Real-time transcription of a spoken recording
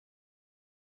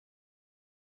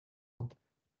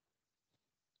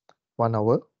1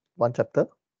 hour, 1 chapter.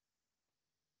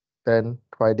 Then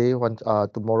Friday,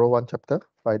 tomorrow 1 chapter,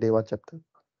 Friday 1 chapter.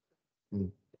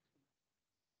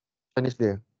 Finish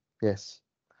there. Yes.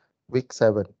 Week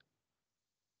 7.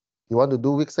 You want to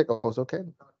do week 6 also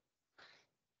can.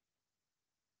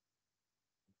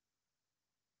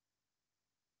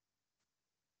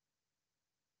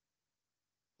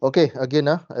 Okay, again,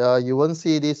 you won't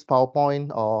see this PowerPoint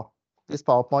or this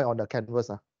PowerPoint on the canvas.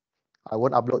 I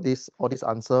won't upload all this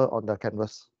answer on the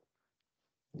canvas.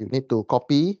 You need to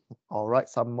copy or write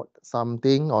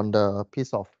something on the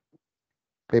piece of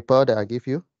paper that I give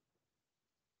you.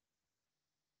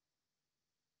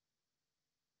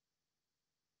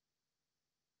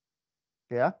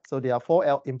 Yeah, so there are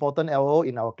 4 important LO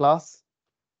in our class.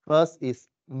 First is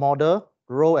model,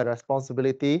 role and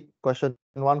responsibility, question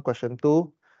 1, question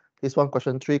 2, this one,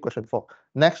 question 3, question 4.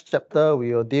 Next chapter,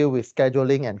 we will deal with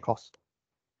scheduling and cost.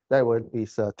 That one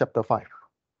is chapter 5.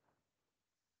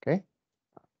 Okay.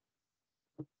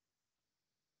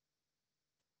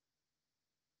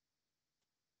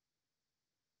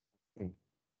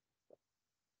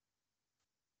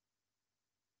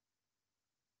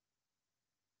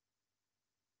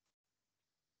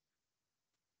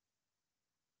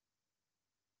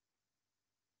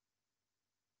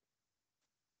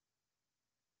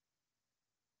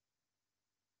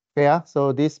 Okay,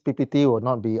 so this PPT will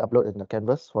not be uploaded in the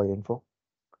canvas for your info.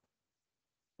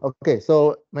 Okay,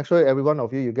 so make sure every one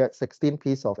of you get 16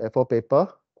 pieces of A4 paper.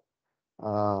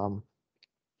 So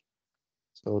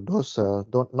those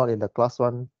not in the class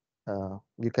one,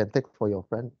 you can take for your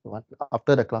friend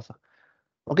after the class.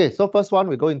 Okay, so first one,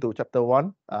 we go into chapter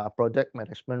 1, project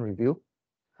management review.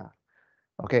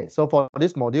 Okay, so for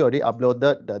this module, already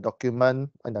uploaded the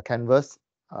document in the canvas,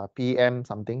 PM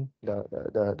something.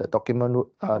 The document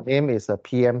name is a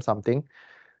PM something.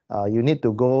 You need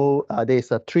to go.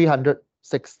 There's a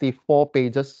 364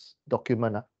 pages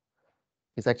document.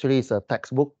 It's actually a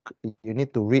textbook. You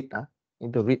need to read. You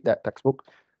need to read that textbook.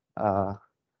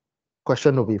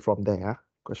 Question will be from there.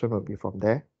 Question will be from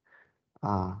there.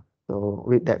 So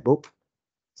read that book.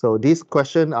 So these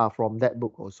questions are from that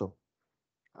book also.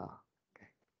 Okay.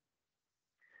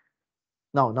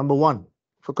 Now,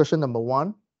 for question number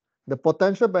 1, the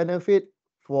potential benefit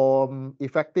from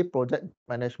effective project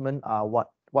management are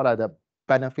what? What are the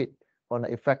benefits on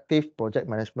effective project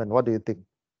management? What do you think?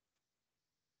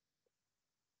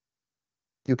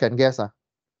 You can guess.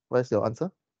 What's your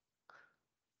answer?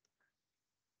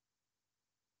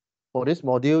 For this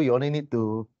module, you only need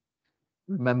to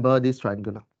remember this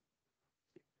triangle.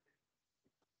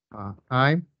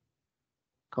 Time,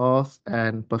 cost,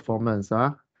 and performance.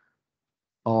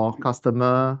 Or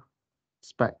customer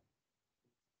spec.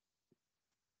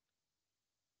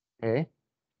 Okay.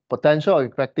 Potential or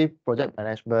effective project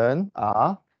management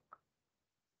are,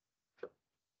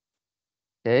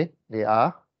 okay, they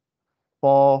are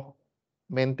 4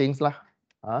 main things lah.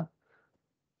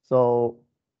 So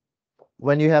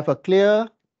when you have a clear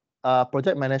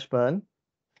project management,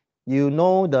 you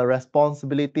know the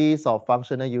responsibilities of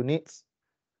functional units,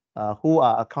 who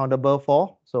are accountable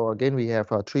for. So again, we have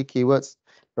 3 keywords: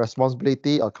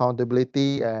 responsibility,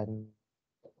 accountability, and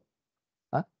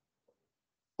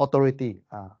authority.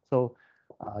 So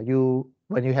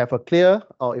when you have a clear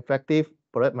or effective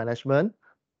project management,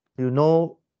 you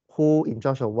know who in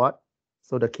charge of what.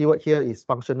 So the keyword here is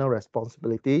functional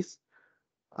responsibilities.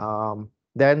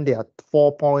 Then there are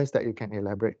 4 points that you can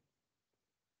elaborate.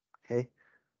 Okay.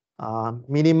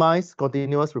 Minimize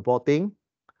continuous reporting.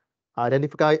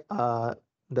 Identify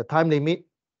the time limit.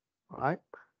 Right.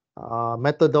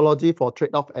 Methodology for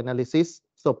trade-off analysis.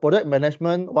 So project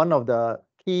management, one of the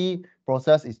key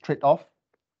process is trade-off.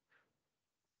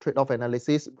 Trade-off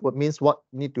analysis, what means what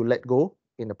need to let go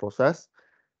in the process.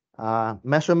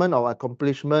 Measurement of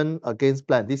accomplishment against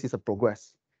plan. This is a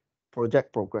progress,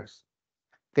 project progress.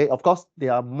 Okay, of course,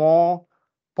 there are more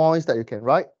points that you can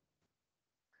write.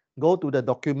 Go to the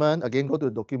document, again, go to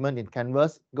the document in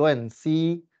Canvas, go and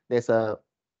see there's I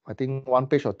think 1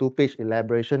 page or 2 page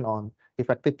elaboration on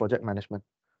effective project management.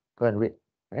 Go and read,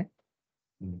 okay?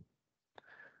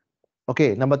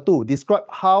 Okay, number 2, describe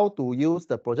how to use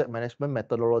the project management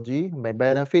methodology may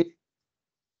benefit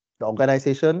the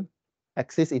organization,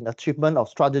 assist in achievement of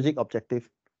strategic objective.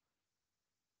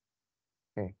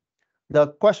 Okay.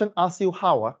 The question asks you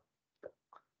how.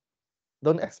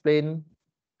 Don't explain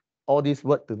all these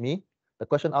words to me. The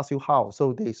question asks you how.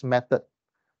 So there is method,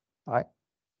 right?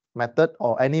 Method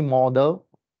or any model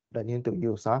that you need to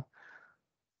use.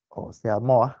 Oh, there are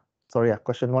more. Sorry,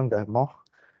 question 1, there are more.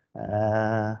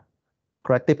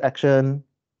 Corrective action,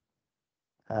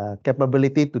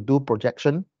 capability to do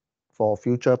projection for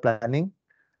future planning,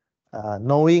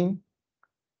 knowing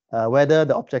whether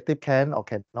the objective can or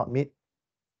cannot meet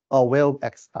or will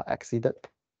exceeded.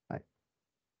 Right?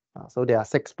 So there are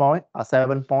 6 points,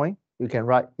 7 points. You can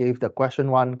write if the question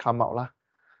 1 come out lah.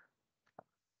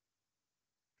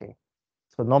 Okay.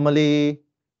 So normally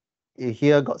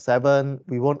here got 7.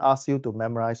 We won't ask you to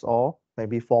memorize all.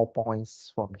 Maybe 4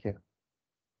 points from here.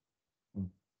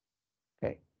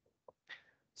 Okay.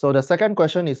 So the second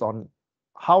question is on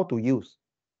how to use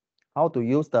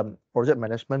the project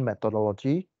management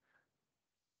methodology.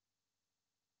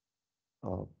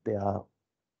 There are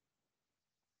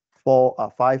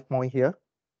 5 points here.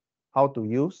 How to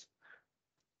use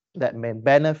that may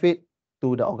benefit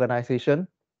to the organization.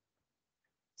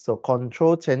 So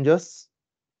control changes,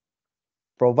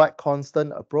 provide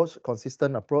consistent approach,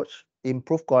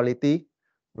 improve quality,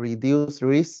 reduce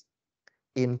risk,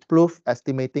 improve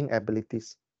estimating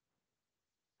abilities.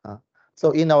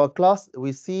 So in our class,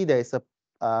 we see there is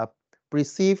a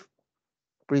perceived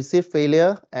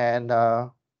failure and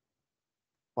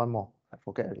one more, I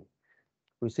forget already.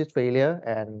 Perceived failure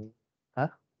and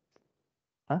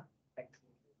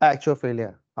actual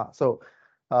failure. So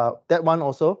that one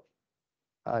also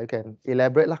you can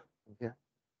elaborate lah. Yeah.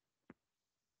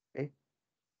 Okay.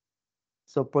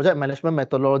 So project management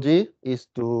methodology is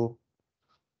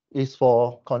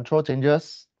for control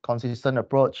changes, consistent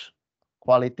approach,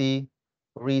 quality,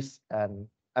 risk, and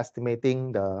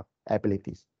estimating the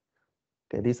abilities.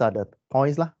 Okay, these are the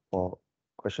points lah for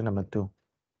question number 2.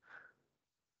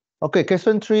 Okay,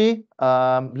 question 3.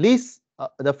 List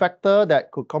the factor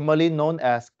that could commonly known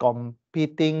as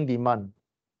competing demand.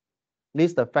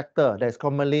 List the factor that is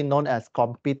commonly known as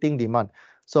competing demand.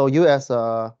 So you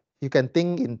can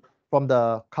think from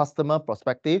the customer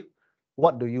perspective,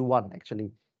 what do you want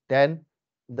actually? Then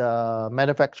the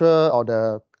manufacturer or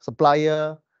the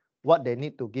supplier, what they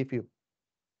need to give you.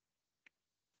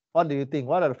 What do you think?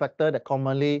 What are the factors that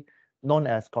commonly known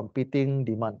as competing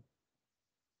demand?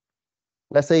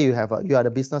 Let's say you are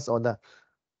the business owner.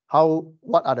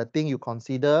 What are the things you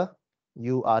consider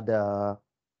you are the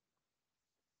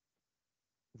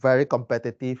very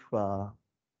competitive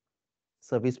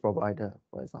service provider,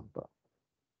 for example?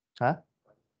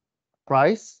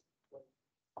 Price,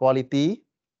 quality,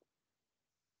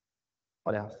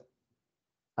 what else?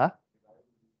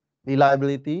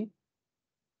 Reliability.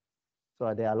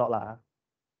 So there are a lot lah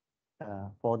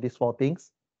for these 4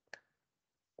 things.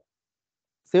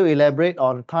 Still elaborate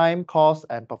on time, cost,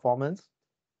 and performance.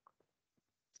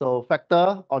 So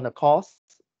factor on the cost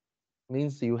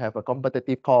means you have a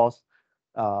competitive cost.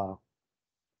 Last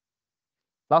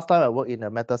time I worked in a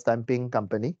metal stamping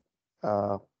company.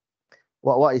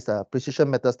 What is a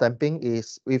precision metal stamping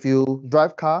is if you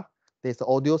drive car, there's an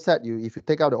audio set. If you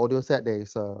take out the audio set, there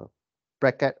is a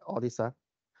bracket, all this.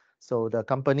 So the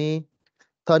company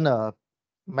turn a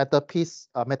metal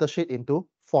sheet into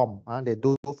form. They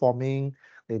do forming,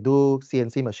 they do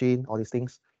CNC machine, all these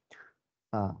things.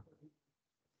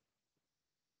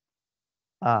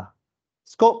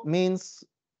 Scope means,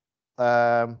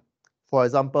 for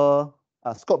example,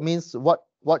 scope means what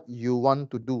you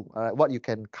want to do, what you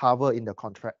can cover in the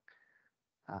contract.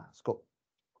 Scope.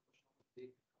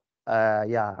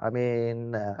 Yeah, I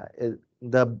mean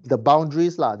the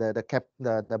boundaries lah,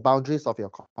 the boundaries of your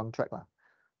contract lah.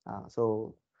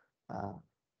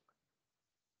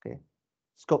 Okay,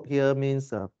 scope here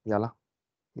means yeah lah,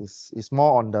 it's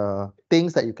more on the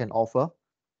things that you can offer,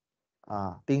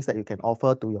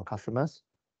 to your customers.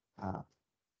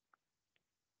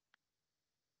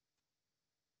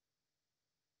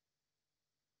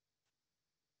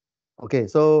 Okay,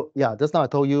 so yeah, just now I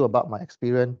told you about my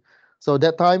experience. So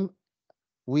that time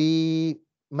we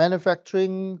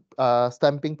manufacturing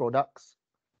stamping products.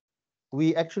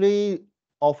 We actually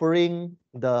offering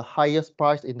the highest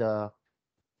price in the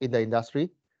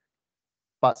industry,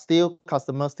 but still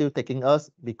customers still taking us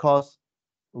because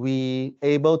we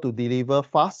able to deliver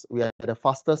fast. We are the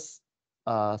fastest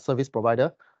service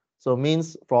provider. So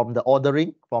means from the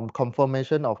ordering, from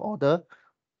confirmation of order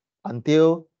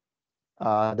until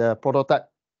the prototype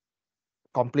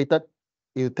completed,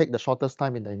 you take the shortest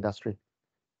time in the industry.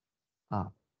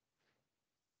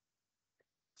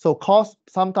 So cost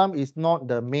sometimes is not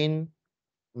the main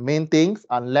things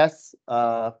unless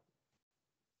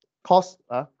cost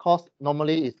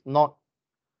normally is not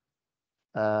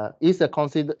is a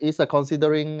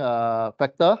considering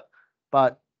factor,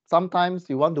 but sometimes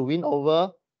you want to win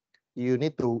over, you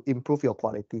need to improve your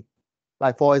quality.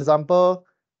 Like for example,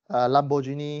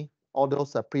 Lamborghini, all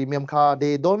those premium car,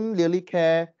 they don't really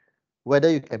care whether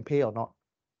you can pay or not.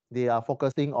 They are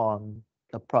focusing on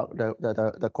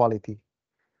the quality,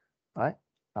 right?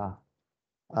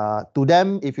 To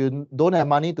them, if you don't have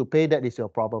money to pay, that is your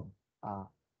problem.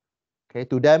 Okay,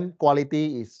 to them,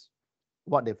 quality is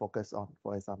what they focus on,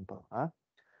 for example.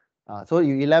 So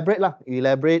you elaborate lah. You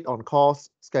elaborate on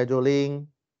cost, scheduling,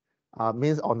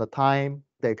 means on the time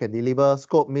that you can deliver.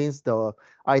 Scope means the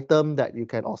item that you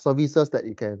can, or services that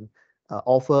you can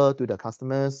offer to the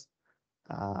customers.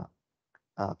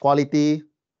 Quality,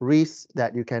 risk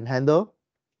that you can handle,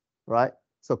 right?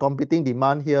 So competing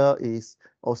demand here is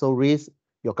also risk.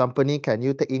 Your company, can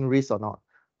you take in risk or not?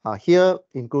 Here,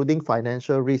 including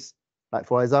financial risk. Like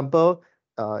for example,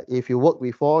 if you work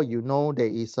before, you know there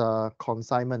is a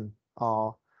consignment,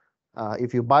 or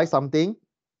if you buy something,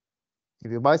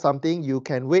 you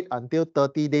can wait until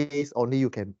 30 days, only you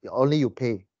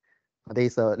pay.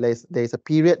 There's a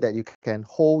period that you can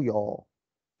hold your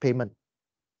payment.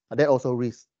 That also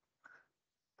risk.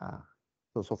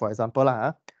 So for example,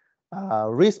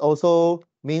 risk also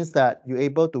means that you're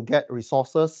able to get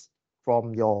resources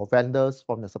from your vendors,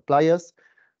 from the suppliers.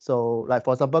 So like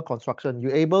for example, construction,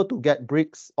 you're able to get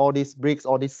all these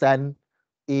sand,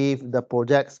 if the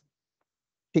projects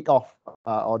kick off,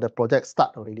 or the project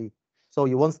start already. So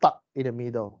you won't stuck in the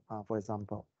middle, for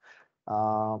example.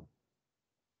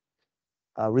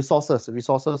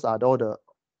 Resources are all the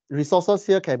resources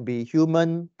here can be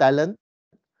human talent,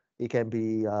 it can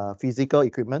be physical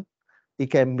equipment,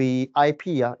 it can be IP,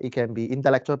 it can be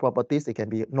intellectual properties, it can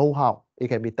be know-how, it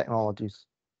can be technologies.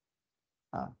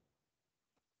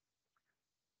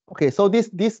 Okay, so this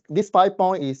 5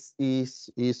 point is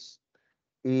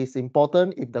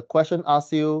important. If the question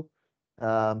asks you,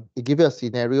 it gives you a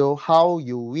scenario how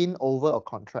you win over a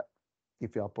contract.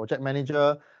 If you're a project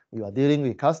manager, you are dealing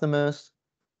with customers,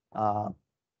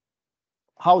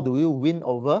 how do you win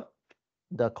over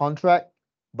the contract?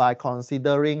 By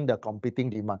considering the competing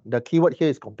demand. The keyword here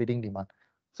is competing demand.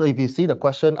 So if you see the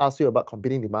question asks you about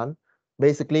competing demand,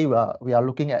 basically we are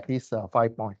looking at this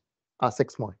 5 point,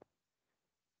 6 point.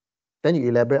 Then you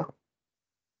elaborate.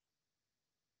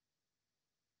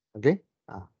 Okay.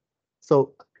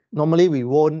 So normally we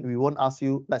won't ask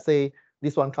you. Let's say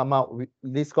this one come out.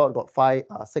 This got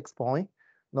 6 point.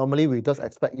 Normally we just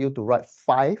expect you to write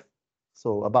 5.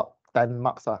 So about 10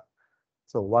 marks.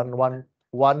 So one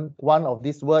of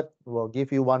these words will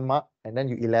give you 1 mark, and then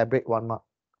you elaborate 1 mark.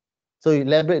 So you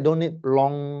elaborate, don't need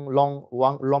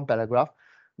long paragraph,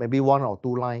 maybe 1 or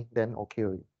 2 lines, then okay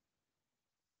already.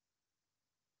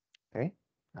 Okay.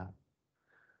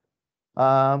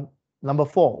 Number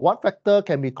 4, what factor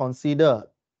can be considered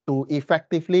to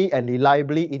effectively and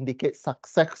reliably indicate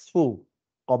successful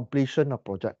completion of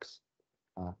projects?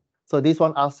 So this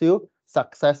one asks you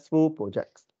successful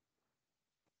projects.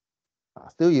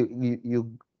 Still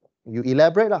you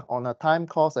elaborate on a time,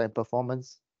 cost, and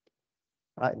performance.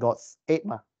 Right, got 8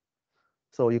 marks.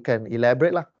 So you can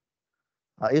elaborate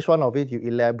each one of it, you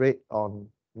elaborate on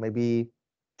maybe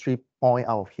 3 points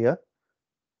out of here.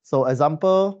 So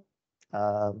example,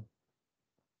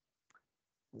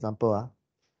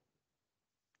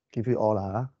 give you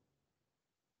all.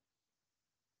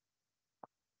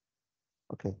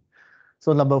 Okay.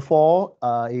 So number 4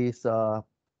 is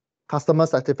customer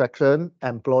satisfaction,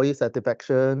 employee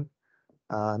satisfaction,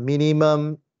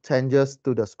 minimum changes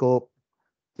to the scope,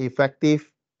 effective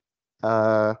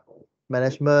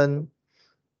management,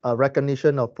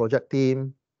 recognition of project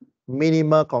team,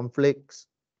 minimal conflicts,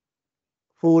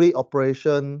 fully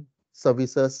operation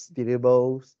services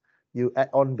deliverables, you add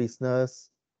on business,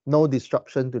 no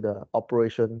disruption to the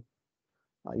operation.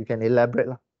 You can elaborate.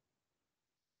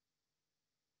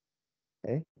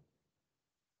 Okay.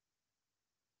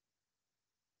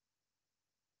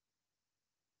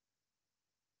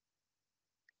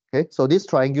 Okay, so this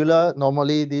triangular,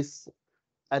 normally this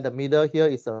at the middle here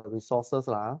is the resources.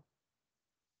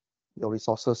 Your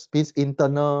resources means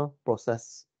internal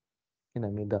process in the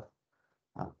middle.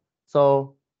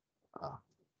 So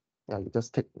yeah, you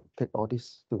just take all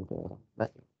this to the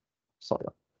back. Sort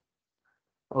out.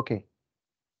 Okay.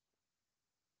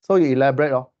 So you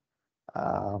elaborate.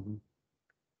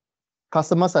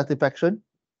 Customer satisfaction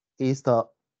is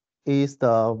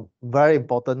the very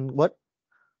important word.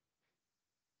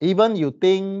 Even you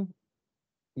think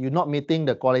you're not meeting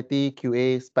the quality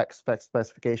QA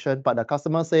specification, but the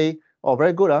customer say, oh,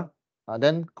 very good,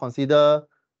 then consider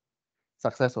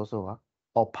success also,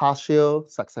 or partial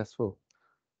successful.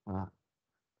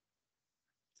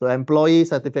 So employee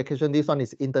certification, this one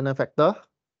is internal factor.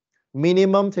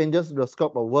 Minimum changes to the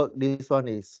scope of work, this one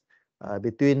is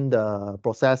between the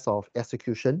process of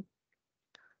execution.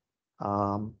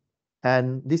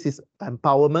 And this is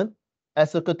empowerment.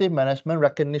 Executive management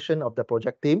recognition of the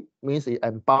project team means it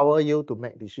empower you to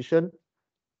make decision.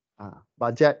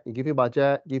 Budget, it give you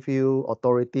budget, give you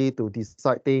authority to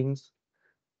decide things.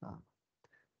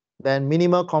 Then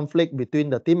minimal conflict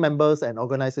between the team members and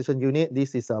organization unit.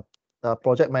 This is a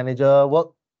project manager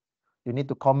work. You need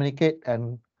to communicate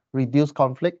and reduce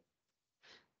conflict.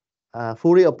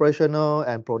 Fully operational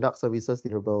and product services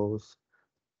deliverables.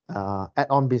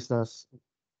 Add-on business.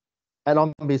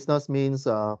 Add-on business means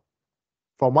from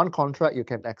one contract you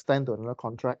can extend to another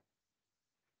contract.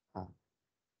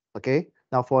 Okay.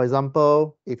 Now, for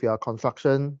example, if you are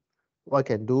construction, what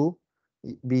you can do,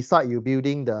 beside you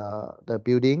building the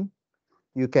building,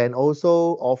 you can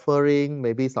also offering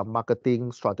maybe some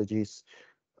marketing strategies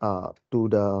to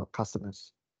the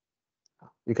customers.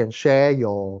 You can share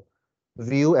your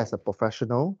view as a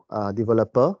professional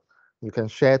developer. You can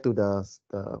share to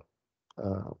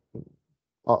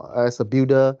or as a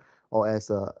builder, or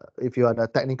if you are the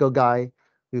technical guy,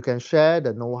 you can share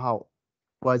the know-how.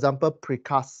 For example,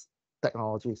 precast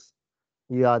technologies.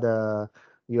 You are the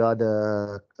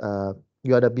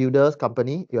builders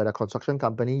company, you are the construction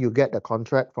company, you get the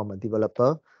contract from a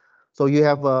developer. So you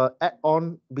have a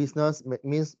add-on business,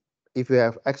 means if you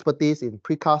have expertise in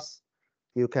precast,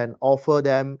 you can offer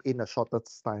them in a shorter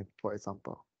time, for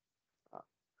example.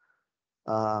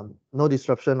 No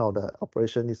disruption of the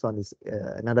operation. This one is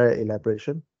another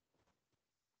elaboration.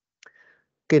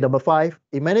 Okay, number 5.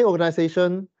 In many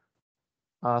organizations,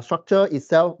 structure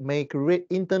itself may create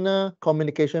internal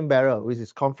communication barrier, which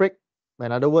is conflict.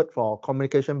 Another word for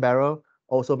communication barrier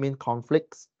also means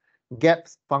conflicts,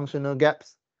 gaps, functional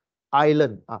gaps,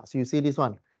 island. So you see this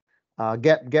one,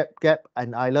 gap,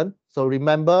 and island. So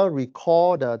remember,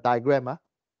 recall the diagram.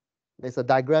 There's a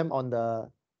diagram on the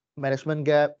management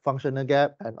gap, functional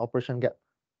gap, and operation gap.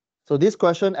 So this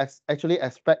question actually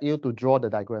expect you to draw the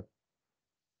diagram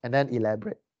and then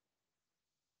elaborate.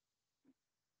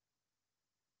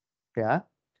 Yeah.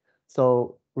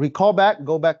 So recall back,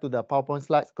 go back to the PowerPoint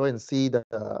slides, go and see the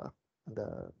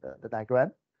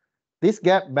diagram. This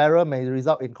gap barrier may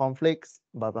result in conflicts,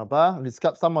 blah, blah, blah.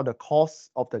 Discuss some of the costs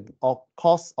of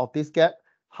this gap,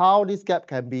 how this gap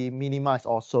can be minimized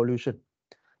or solution.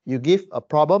 You give a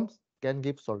problem, can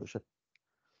give solution.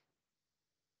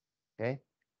 Okay.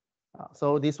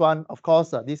 So this one, of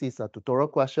course, this is a tutorial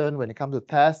question. When it comes to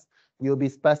test, you'll be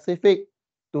specific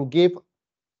to give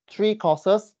 3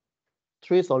 causes,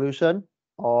 3 solution,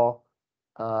 or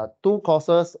 2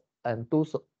 causes and 2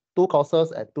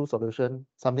 causes and 2 solution,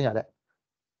 something like that.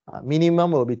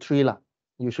 Minimum will be 3 lah.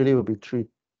 Usually will be 3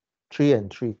 and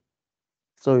 3.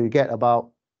 So you get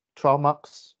about 12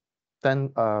 marks,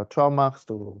 12 marks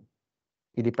to,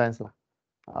 it depends lah.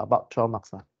 About 12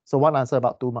 marks lah. So one answer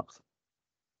about 2 marks.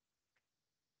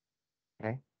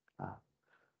 Okay.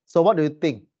 So what do you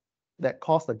think that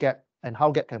caused the gap and how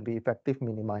gap can be effective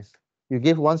minimized? You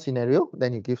give one scenario,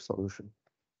 then you give solution.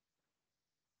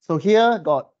 So here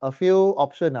got a few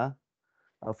options.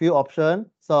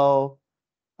 So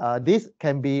this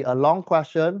can be a long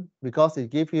question because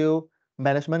it gives you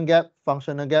management gap,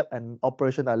 functional gap, and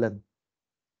operation island.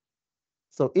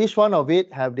 So each one of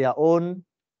it have their own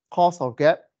cause of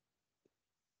gap,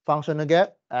 functional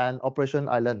gap, and operation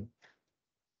island.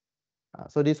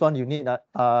 So this one you need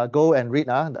go and read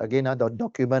again the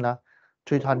document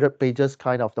 300 pages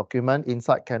kind of document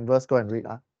inside Canvas. Go and read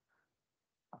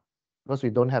because we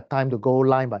don't have time to go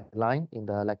line by line in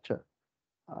the lecture.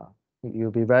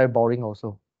 You'll be very boring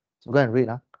also. So go and read.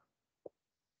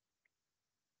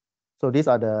 So these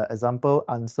are the example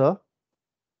answer.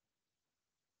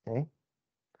 Okay.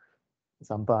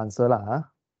 Example answer lah.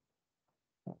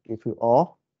 I'll give you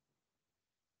all.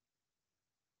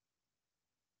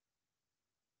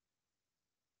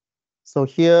 So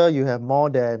here you have more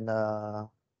than a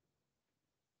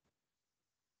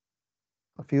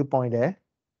few points there.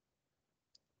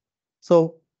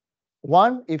 So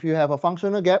one, if you have a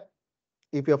functional gap,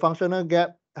 if your functional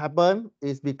gap happen,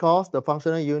 is because the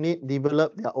functional unit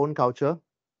develop their own culture.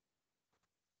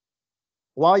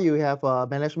 While you have a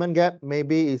management gap,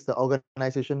 maybe it's the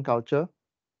organization culture.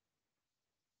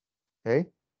 Okay.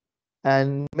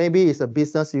 And maybe it's a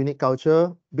business unit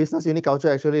culture. Business unit culture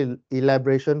actually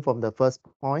elaboration from the first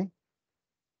point.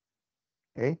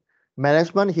 Okay.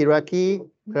 Management hierarchy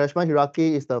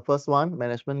is the first one,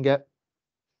 management gap.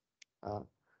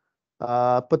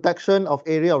 Protection of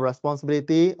area of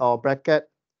responsibility or bracket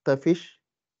turfish.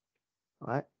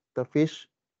 Right. Turfish.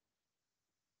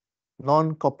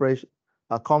 Non-cooperation,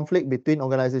 conflict between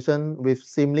organization with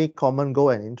seemingly common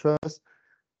goal and interest.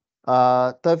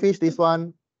 Turfish, this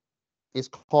one is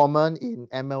common in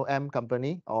MLM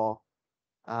company or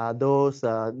those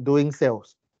doing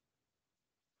sales.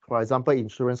 For example,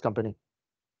 insurance company.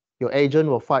 Your agent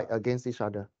will fight against each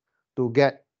other to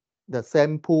get the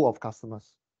same pool of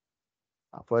customers.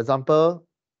 For example,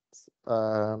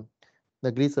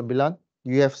 Negeri Sembilan,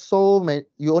 you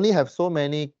only have so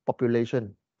many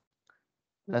population.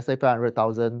 Let's say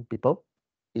 500,000 people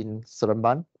in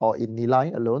Seremban or in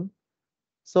Nilai alone.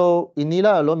 So in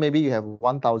Nilai alone, maybe you have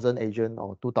 1,000 agent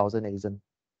or 2,000 agent.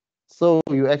 So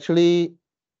you actually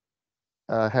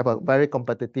have a very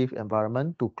competitive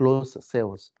environment to close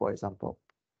sales, for example.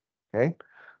 Okay,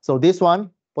 so this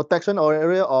one, protection or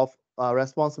area of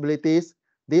responsibilities,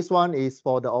 this one is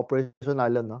for the operation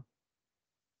island. No?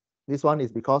 This one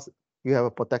is because you have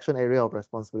a protection area of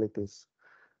responsibilities.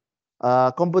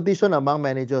 Competition among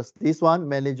managers, this one,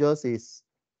 managers is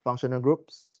functional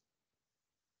groups.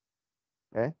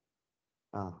 Okay.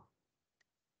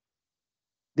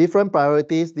 Different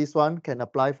priorities, this one can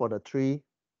apply for the three: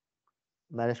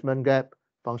 management gap,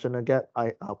 functional gap,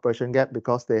 operation gap,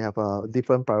 because they have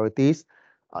different priorities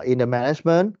in the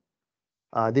management,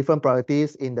 different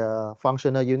priorities in the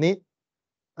functional unit,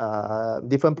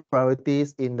 different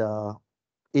priorities in the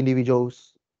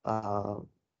individuals,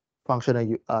 functional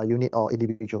unit or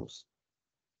individuals.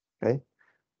 Okay,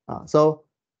 so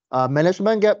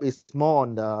management gap is more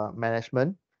on the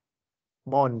management,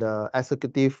 more on the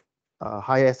executive,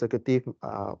 higher executive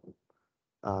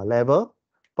level.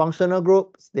 Functional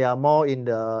groups, they are more in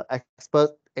the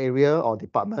expert area or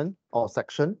department or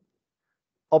section.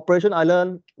 Operation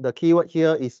island, the keyword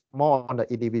here is more on the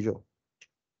individual.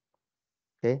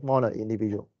 Okay, more on the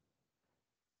individual.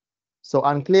 So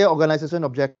unclear organization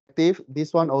objective,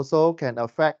 this one also can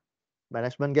affect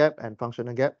management gap and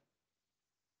functional gap.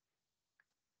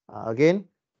 Again,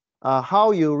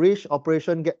 how you reach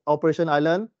operation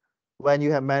island, when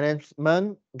you have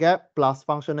management gap plus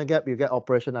functional gap, you get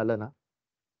operation island.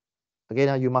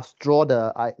 Again, you must draw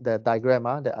the diagram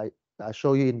that I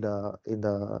show you in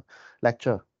the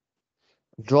lecture.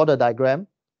 Draw the diagram,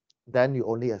 then you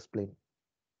only explain.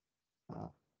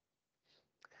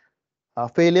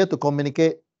 Failure to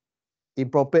communicate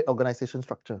appropriate organization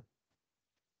structure.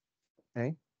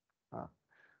 Okay.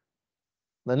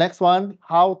 The next one,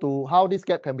 how this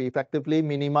gap can be effectively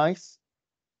minimized.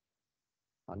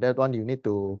 That one you need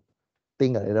to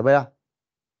think a little bit.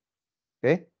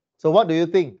 Okay. So what do you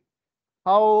think?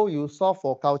 How you solve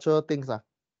for culture things?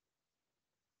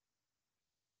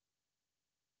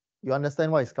 You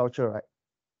understand what is culture, right?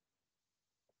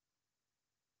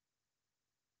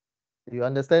 You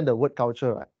understand the word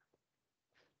culture, right?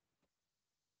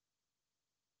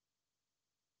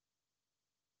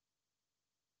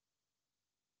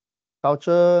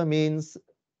 Culture means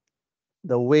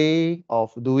the way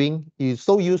of doing. You're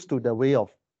so used to the way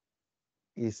of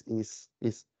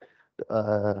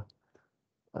uh,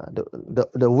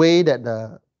 the way that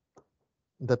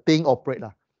the thing operate.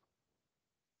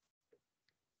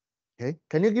 Okay,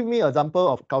 can you give me an example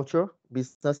of culture,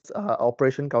 business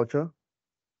operation culture?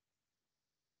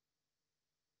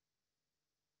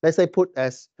 Let's say put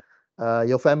as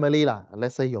your family lah.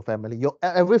 Let's say your family.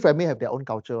 Every family have their own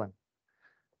culture one,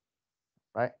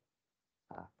 right?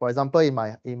 For example, in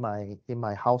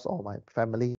my house or my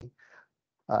family,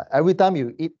 every time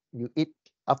you eat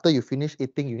after you finish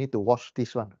eating, you need to wash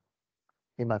this one.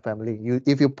 In my family,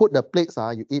 if you put the plates,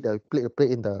 you eat a plate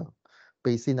in the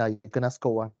basin, you cannot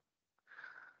scold one.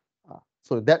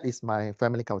 So that is my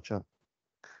family culture.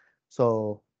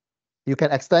 So you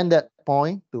can extend that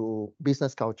point to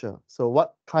business culture. So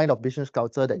what kind of business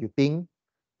culture that you think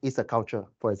is a culture,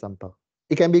 for example?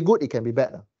 It can be good, it can be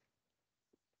bad.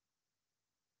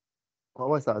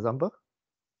 What's the example?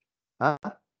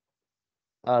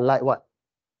 Like what?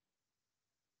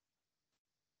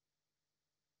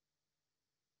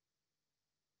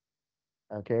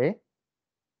 Okay.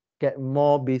 Get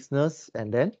more business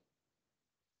and then?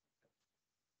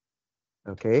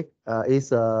 Okay.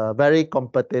 It's a very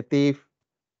competitive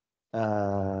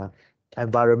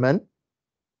environment.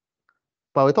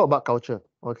 But we talk about culture.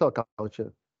 We talk about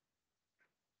culture.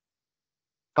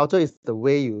 Culture is the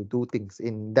way you do things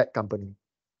in that company.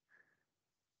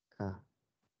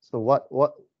 So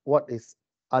what is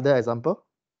other example?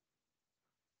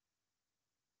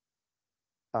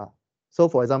 So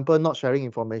for example, not sharing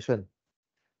information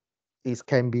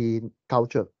can be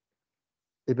culture.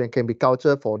 It can be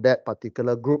culture for that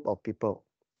particular group of people.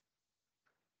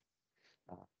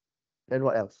 Then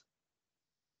what else?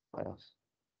 What else?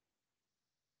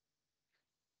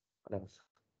 What else?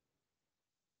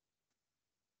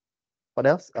 What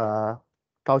else?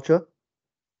 Culture.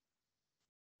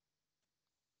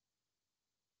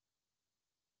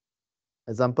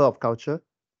 Example of culture.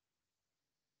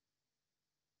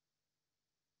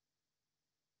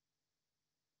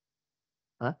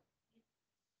 Huh?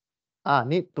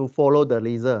 Need to follow the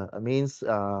laser. Means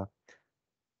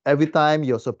every time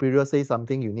your superior says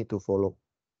something, you need to follow.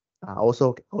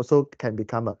 Also can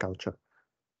become a culture.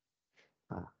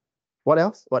 What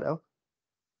else? What else?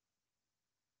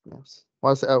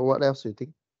 What else do you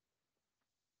think?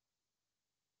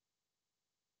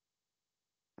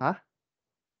 Huh?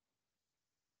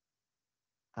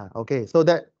 Okay, so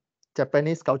that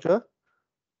Japanese culture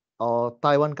or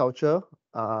Taiwan culture,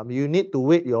 you need to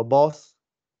wait your boss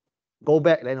go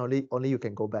back, then only you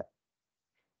can go back.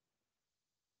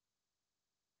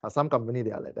 Some company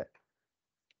they are like that.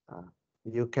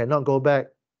 You cannot go back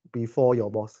before your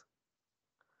boss.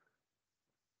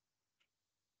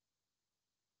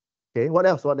 Okay, what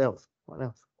else? What else? What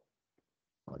else?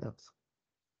 What else?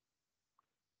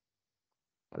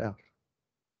 What else?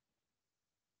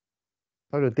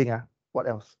 How do you think? What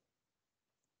else?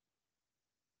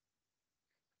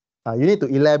 You need to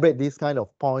elaborate these kind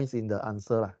of points in the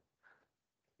answer.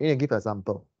 You need to give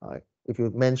example. If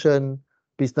you mention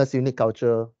business unit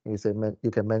culture, you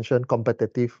can mention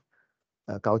competitive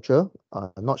culture,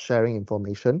 not sharing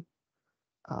information.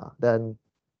 Then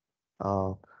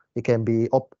it can be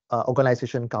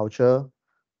organization culture.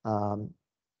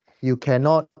 You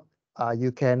cannot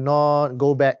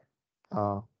go back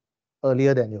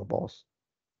earlier than your boss.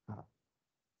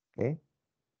 Okay.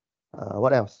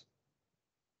 What else?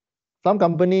 Some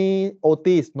company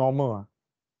OT is normal.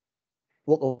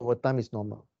 Work overtime is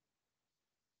normal.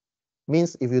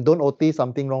 Means if you don't OT,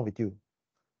 something wrong with you.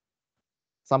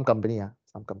 Some company.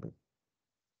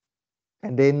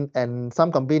 And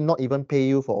some company not even pay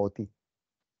you for OT.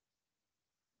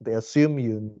 They assume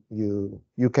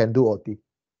you can do OT.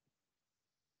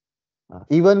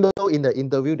 Even though in the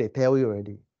interview they tell you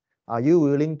already, are you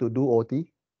willing to do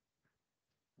OT?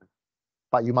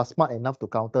 But you must smart enough to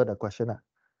counter the question.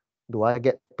 Do I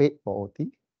get paid for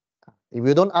OT? If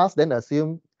you don't ask, then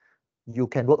assume you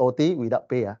can work OT without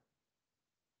pay.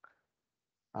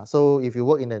 So if you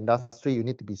work in the industry, you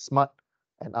need to be smart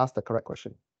and ask the correct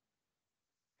question.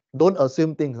 Don't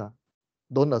assume things.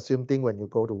 Don't assume things when you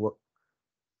go to work.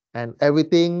 And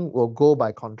everything will go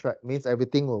by contract. Means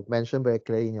everything will mention very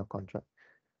clearly in your contract.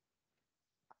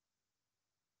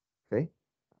 Okay.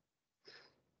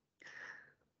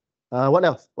 What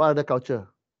else? What other culture?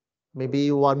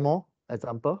 Maybe one more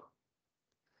example.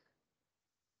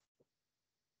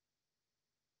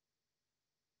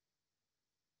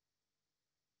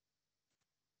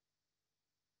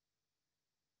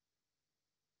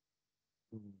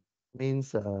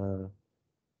 Means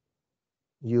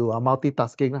you are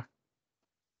multitasking.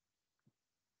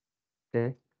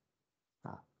 Okay.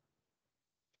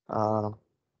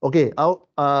 Okay.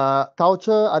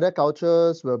 Other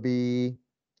cultures will be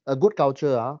a good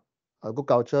culture. A good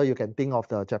culture, you can think of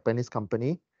the Japanese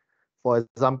company. For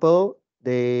example,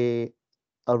 they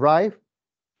arrive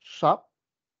sharp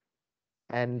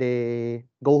and they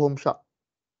go home sharp.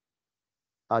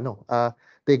 No,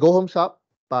 they go home sharp,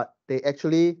 but they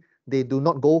do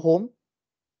not go home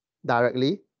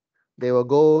directly. They will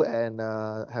go and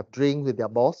have drink with their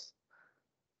boss.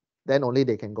 Then only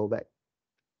they can go back.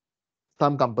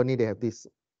 Some company they have this.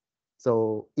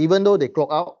 So even though they clock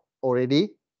out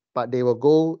already, but they will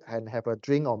go and have a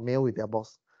drink or meal with their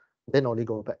boss. Then only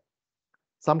go back.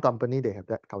 Some company they have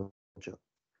that culture.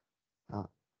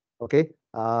 Okay.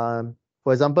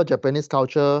 For example, Japanese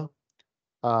culture.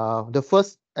 The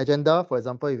first agenda, for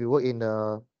example, if you work in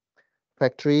a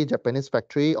factory, Japanese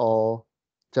factory or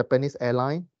Japanese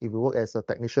airline, if you work as a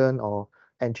technician or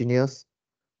engineers,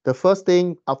 the first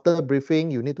thing after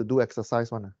briefing, you need to do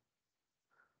exercise one.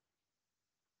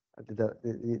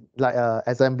 Like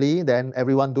assembly, then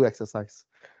everyone do exercise,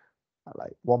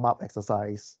 like warm up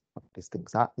exercise, these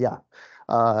things. Yeah.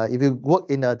 If you work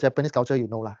in a Japanese culture, you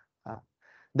know lah.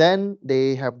 Then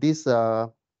they have this.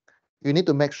 You need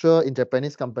to make sure in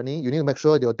Japanese company, you need to make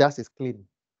sure your desk is clean.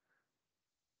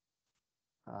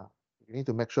 You need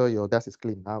to make sure your desk is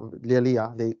clean. Really,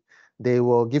 they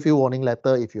will give you warning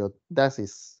letter if your desk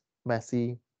is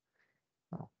messy.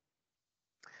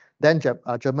 Then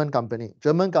German company,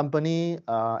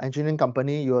 engineering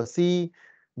company, you will see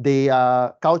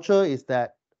their culture is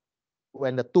that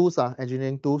when the tools are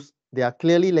engineering tools, they are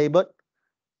clearly labeled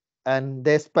and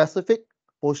there's specific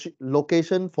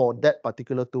location for that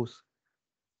particular tools.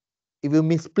 If you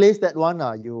misplace that one,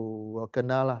 you will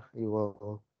kena lah. You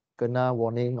will kena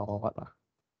warning or what lah.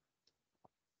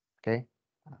 Okay.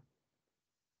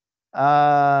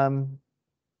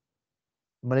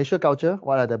 Malaysia culture,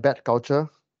 what are the bad culture?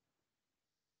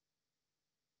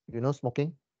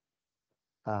 Smoking.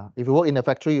 If you work in a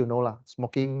factory, you know lah,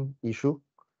 smoking issue.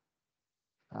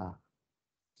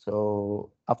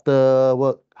 So after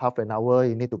work, half an hour,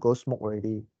 you need to go smoke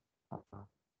already.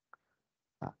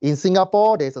 In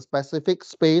Singapore, there's a specific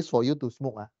space for you to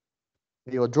smoke.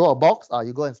 You draw a box,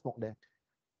 you go and smoke there.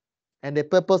 And they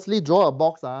purposely draw a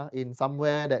box in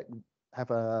somewhere that have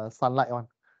a sunlight on.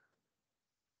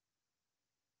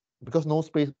 Because no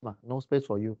space, no space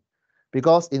for you.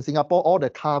 Because in Singapore, all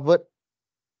the covered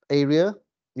area,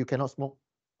 you cannot smoke.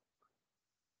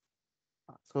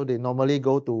 So they normally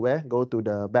go to where? Go to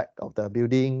the back of the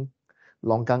building,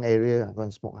 longkang area, and go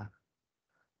and smoke.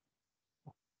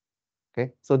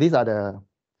 Okay, so these are the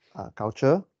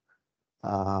culture.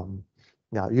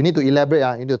 Yeah, you need to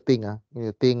elaborate. You need to think. You need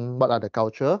to think what are the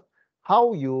culture,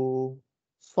 how you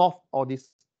solve all these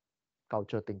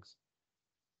culture things.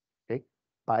 Okay,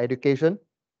 by education.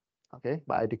 Okay,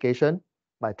 by education,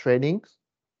 by trainings.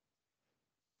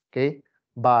 Okay,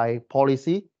 by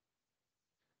policy.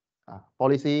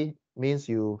 Policy means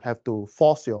you have to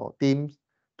force your teams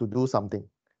to do something.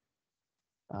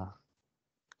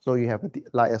 So you have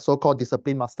like a so-called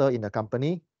discipline master in the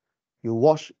company. You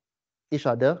watch each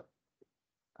other.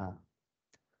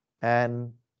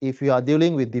 And if you are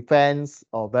dealing with defense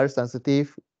or very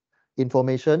sensitive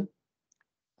information,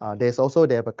 they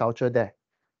have a culture there,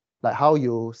 like how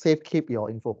you safekeep your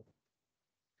info.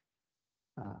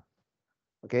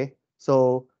 Okay,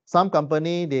 so some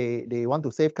company they want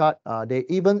to safeguard. They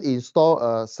even install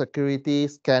a security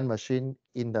scan machine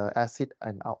in the exit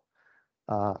and out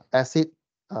exit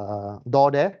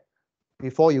door there.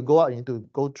 Before you go out, you need to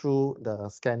go through the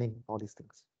scanning, all these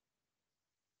things.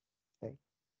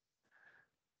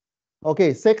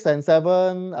 Okay, 6 and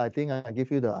 7, I think I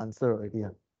give you the answer already.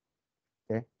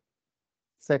 Okay,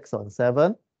 6 on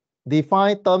 7.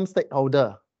 Define term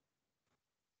stakeholder.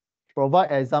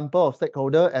 Provide example of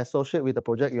stakeholder associated with the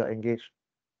project you are engaged.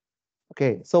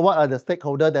 Okay, so what are the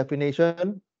stakeholder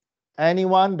definition?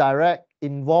 Anyone direct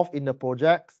involved in the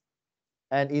projects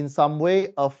and in some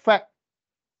way affect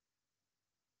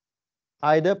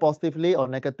either positively or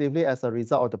negatively as a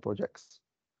result of the projects.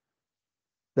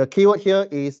 The keyword here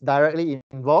is directly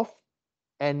involved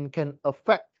and can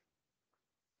affect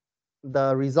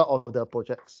the result of the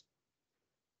projects.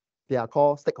 They are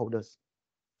called stakeholders.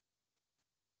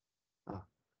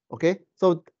 Okay,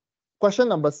 so question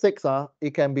number 6,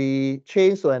 it can be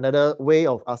changed to another way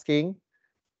of asking.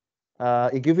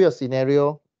 It gives you a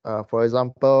scenario. For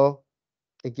example,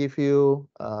 it gives you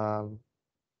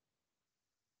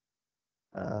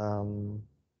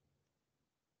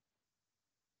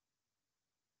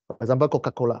for example,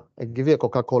 Coca-Cola. It gives you a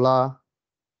Coca-Cola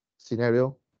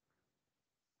scenario.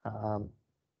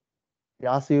 It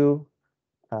asks you,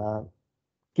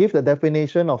 give the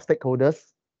definition of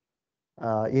stakeholders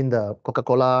in the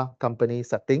Coca-Cola company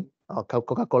setting or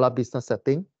Coca-Cola business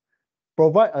setting.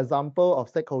 Provide example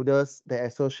of stakeholders that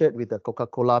associate with the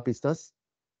Coca-Cola business.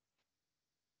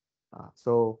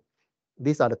 So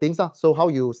these are the things. So how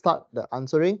you start the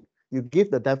answering, you give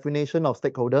the definition of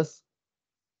stakeholders.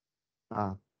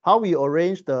 How we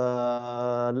arrange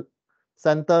the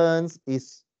sentence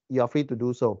is you are free to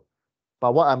do so.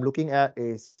 But what I'm looking at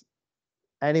is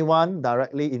anyone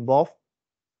directly involved,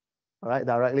 all right,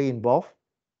 directly involved,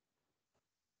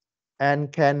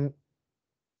 and can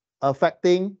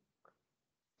affecting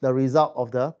the result of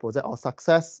the project or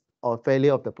success or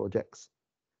failure of the projects.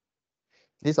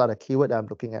 These are the keywords I'm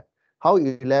looking at. How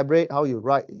you elaborate, how you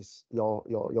write is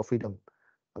your freedom.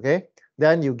 Okay,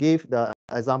 then you give the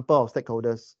example of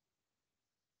stakeholders.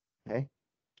 Okay,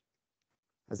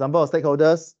 example of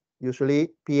stakeholders,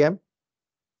 usually PM,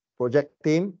 project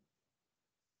team,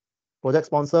 project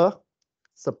sponsor,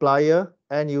 supplier,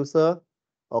 end user,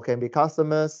 or can be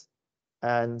customers,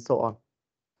 and so on.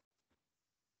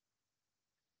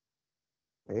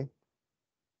 Okay.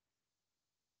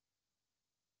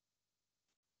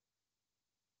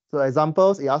 So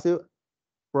examples, it asks you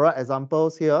provide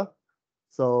examples here.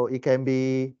 So it can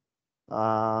be,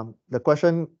 the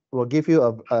question will give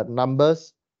you a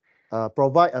numbers,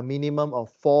 provide a minimum of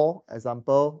 4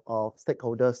 example of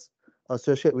stakeholders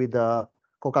associated with the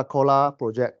Coca-Cola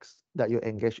projects that you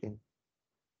engage in.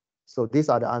 So these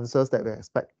are the answers that we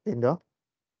expect in the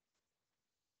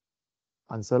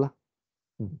answer.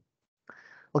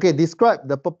 Okay, describe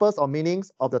the purpose or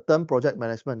meanings of the term project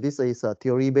management. This is a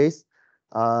theory based.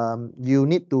 You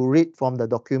need to read from the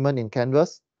document in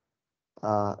Canvas,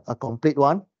 a complete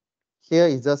one. Here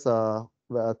is just a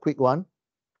quick one.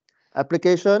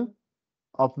 Application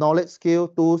of knowledge, skill,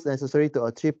 tools necessary to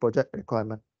achieve project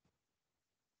requirement.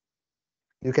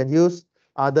 You can use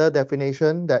other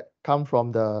definition that come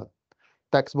from the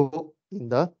textbook in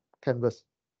the Canvas.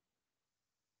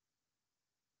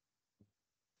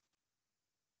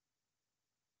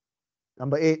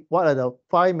 Number 8, what are the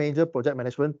 5 major project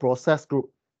management process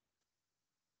group?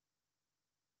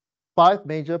 5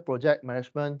 major project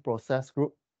management process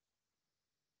group.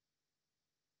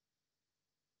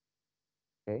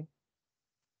 Okay.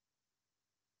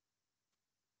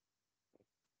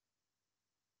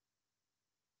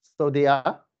 So they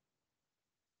are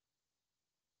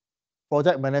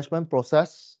project management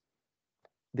process.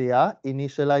 They are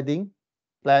initializing,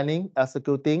 planning,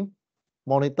 executing,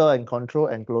 monitor and control,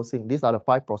 and closing. These are the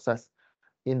 5 processes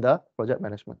in the project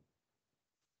management.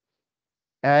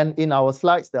 And in our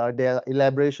slides, there are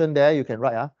elaboration there. You can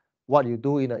write what you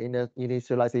do in the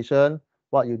initialization,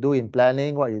 what you do in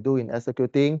planning, what you do in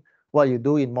executing, what you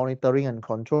do in monitoring and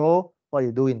control, what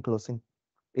you do in closing.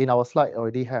 In our slide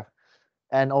already have.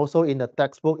 And also in the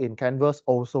textbook in Canvas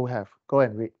also have. Go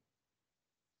and read.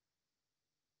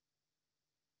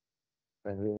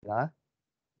 Go and read.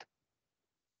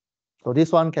 So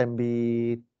this one can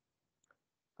be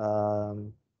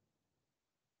 10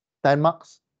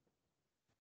 marks.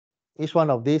 Each one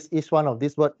of these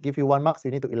word give you 1 marks. You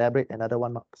need to elaborate another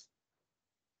 1 marks.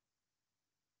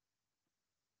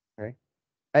 Okay.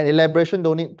 And elaboration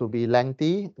don't need to be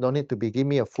lengthy, don't need to be give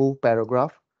me a full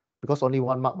paragraph because only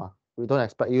 1 mark. We don't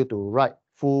expect you to write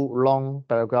full long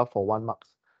paragraph for 1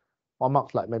 marks. 1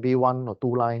 marks like maybe 1 or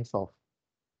 2 lines of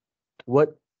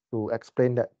word to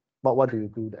explain that. But what do you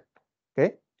do that?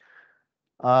 Okay.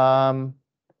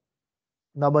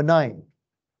 Number 9,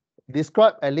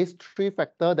 describe at least 3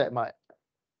 factors that might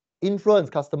influence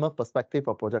customer perspective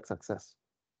of project success.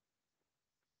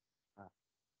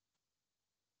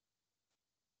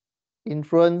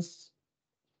 Influence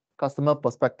customer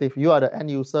perspective. You are the end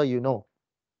user, you know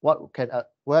what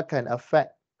can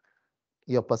affect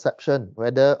your perception,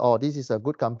 whether this is a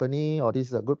good company or this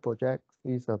is a good project,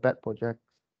 this is a bad project.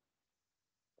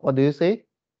 What do you say?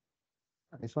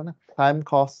 This one, time,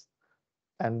 cost,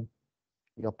 and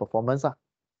your performance.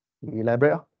 You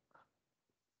elaborate.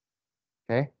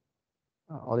 Okay,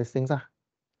 all these things.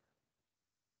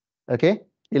 Okay,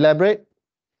 elaborate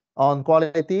on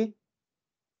quality.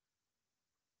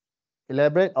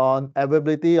 Elaborate on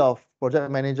availability of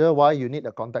project manager, why you need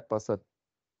a contact person.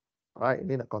 All right, you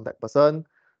need a contact person.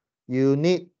 You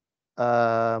need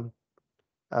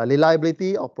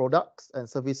reliability of products and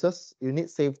services. You need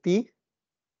safety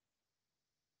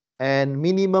and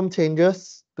minimum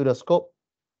changes to the scope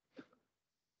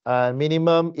and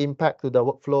minimum impact to the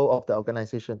workflow of the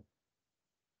organization.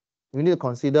 You need to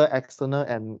consider external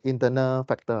and internal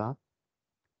factor.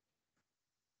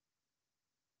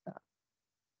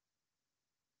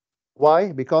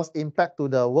 Why? Because impact to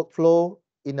the workflow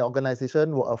in the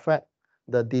organization will affect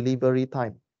the delivery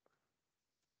time.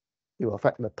 It will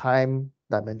affect the time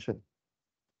dimension.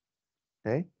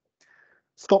 Okay.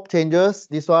 Scope changes,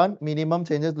 this one, minimum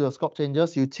changes to the scope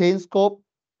changes. You change scope,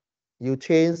 you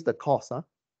change the cost.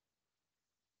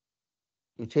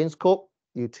 You change scope,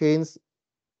 you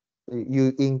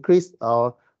increase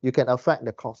or you can affect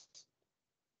the costs.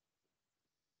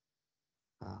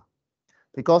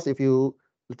 Because if you,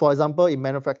 for example, in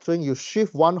manufacturing, you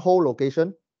shift one whole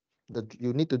location,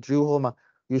 you need to drill home.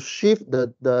 You shift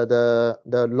the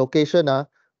location 1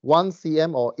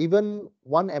 cm or even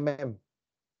 1 mm.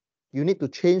 You need to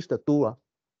change the tool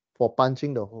for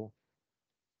punching the hole.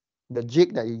 The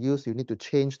jig that you use, you need to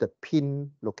change the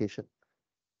pin location.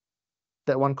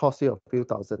 That one costs you a few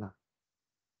thousand.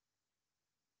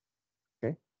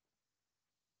 Okay.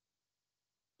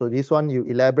 So this one you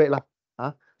elaborate.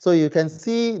 So you can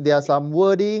see there are some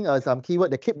wording or some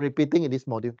keyword that keep repeating in this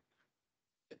module.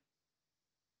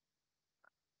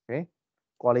 Okay.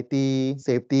 Quality,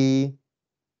 safety,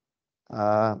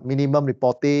 minimum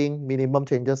reporting, minimum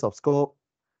changes of scope,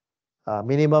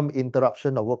 minimum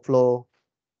interruption of workflow,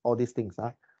 all these things.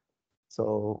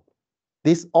 So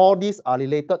all these are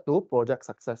related to project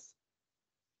success.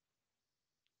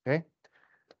 Okay.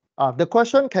 The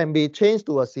question can be changed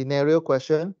to a scenario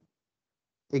question.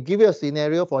 It gives you a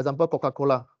scenario, for example,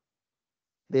 Coca-Cola.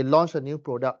 They launched a new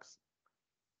products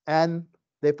and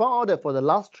they found out that for the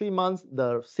last 3 months,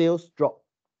 the sales dropped.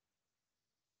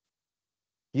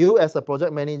 You as a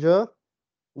project manager,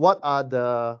 what are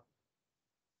the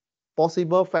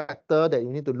possible factors that you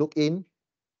need to look in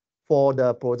for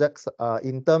the projects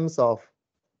in terms of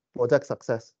project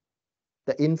success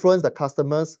that influence the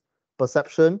customer's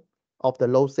perception of the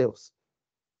low sales?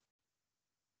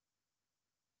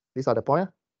 These are the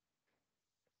points.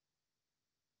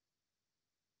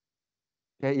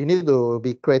 Okay, you need to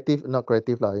be creative, not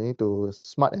creative. You need to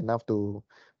smart enough to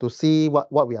see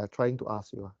what we are trying to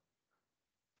ask you.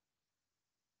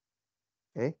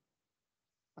 Okay.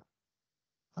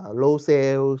 Low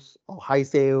sales or high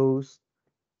sales,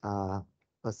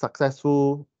 a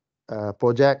successful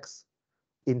projects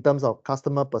in terms of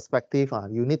customer perspective.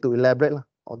 You need to elaborate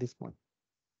all this point.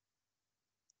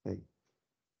 Okay.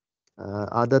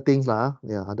 Other things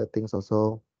other things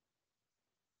also.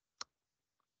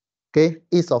 Okay,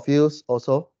 ease of use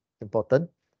also important.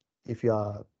 If you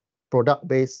are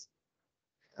product-based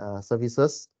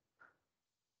services,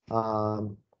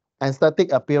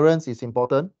 aesthetic appearance is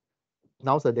important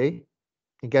nowadays.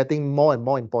 Getting more and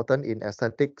more important in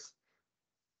aesthetics.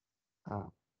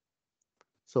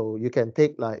 So you can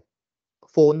take like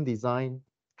phone design,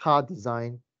 car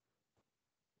design.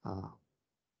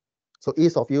 So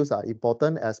ease of use are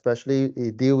important, especially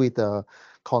you deal with the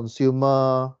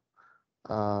consumer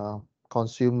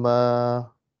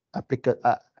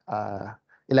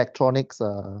electronics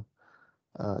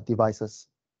devices.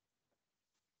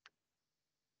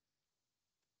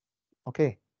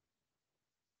 Okay.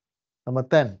 Number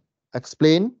 10,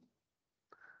 explain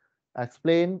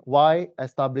why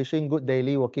establishing good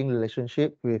daily working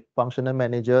relationship with functional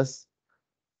managers.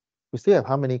 We still have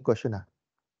how many questions?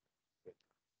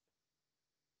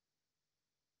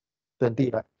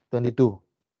 20, right? 22.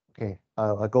 Okay,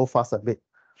 I'll go fast a bit.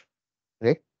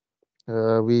 Okay.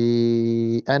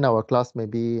 We end our class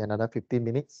maybe another 15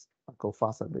 minutes. I'll go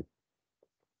fast a bit.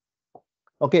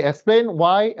 Okay, explain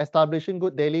why establishing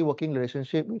good daily working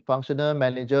relationship with functional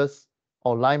managers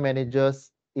or line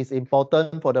managers is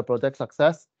important for the project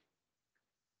success.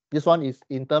 This one is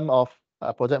in terms of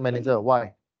project manager.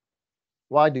 Why?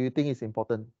 Why do you think it's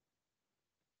important?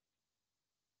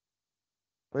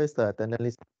 Where is the attendance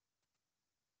list?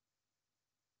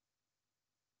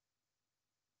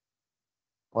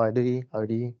 Already.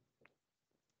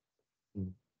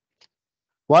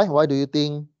 Why? Why do you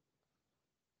think?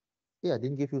 Yeah, I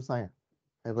didn't give you sign.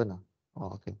 Haven't.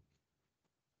 Oh, okay.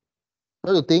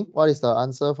 What do you think? What is the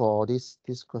answer for this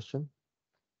question?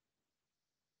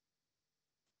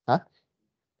 Huh?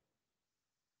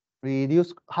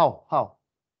 Reduce how? How?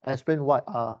 Explain why.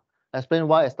 Explain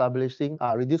why establishing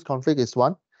reduce conflict is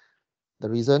one. The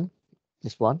reason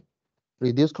is one.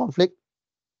 Reduce conflict.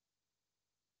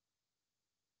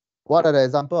 What are the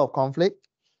example of conflict?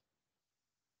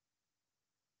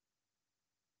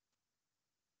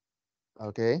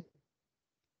 Okay.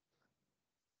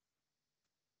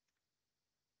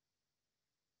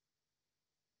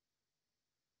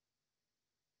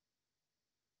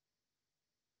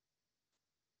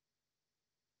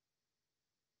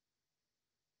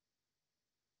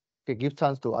 Okay, give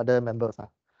chance to other members.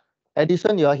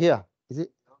 Addition, you are here. Is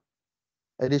it?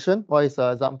 Addition, what is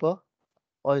the example?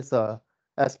 What is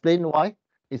explain why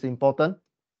it's important?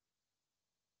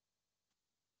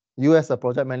 You as a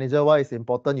project manager, why it's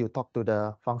important you talk to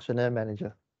the functional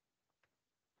manager?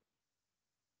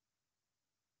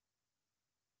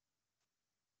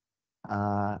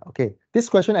 Okay, this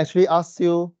question actually asks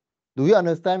you, do you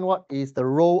understand what is the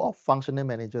role of functional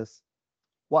managers?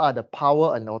 What are the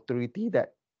power and authority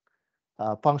that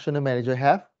functional manager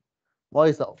have? What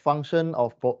is the function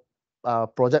of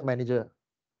project manager?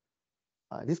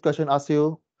 This question asks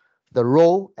you the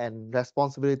role and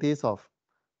responsibilities of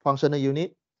functional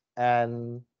unit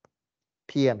and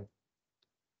PM.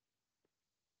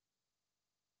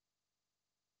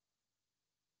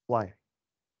 Why?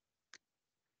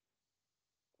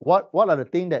 What are the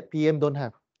things that PM don't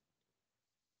have?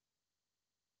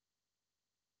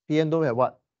 PM don't have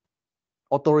what?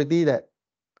 Authority that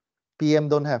PM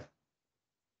don't have.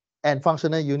 And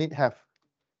functional unit have.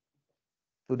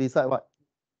 To decide what?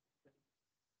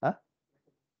 Huh?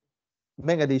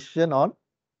 Make a decision on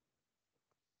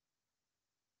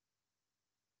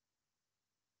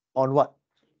what?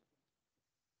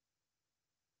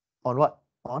 On what?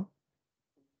 On?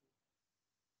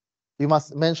 You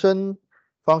must mention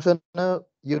functional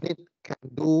unit can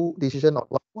do decision on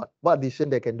what decision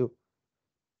they can do.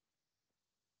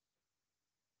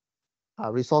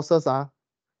 Resources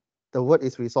the word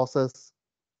is resources.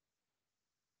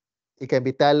 It can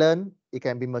be talent, it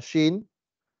can be machine,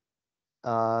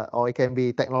 or it can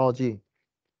be technology.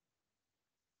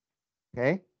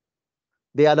 Okay,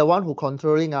 they are the one who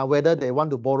controlling whether they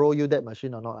want to borrow you that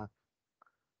machine or not.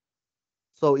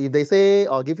 So if they say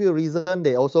or give you a reason,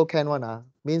 they also can one.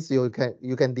 Means you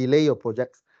can delay your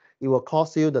projects. It will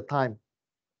cost you the time.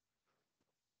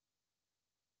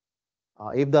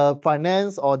 If the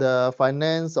finance or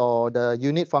the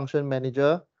unit function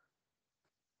manager,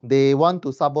 they want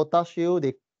to sabotage you,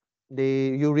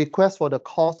 you request for the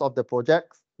cost of the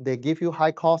projects, they give you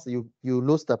high cost, you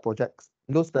lose the projects,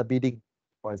 lose the bidding,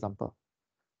 for example.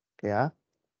 Okay.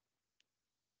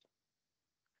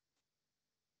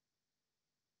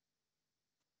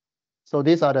 So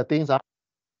these are the things.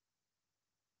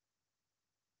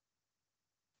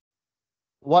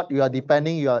 what you are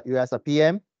depending, you as a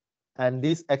PM, and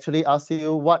this actually asks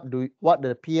you what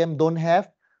the PM don't have,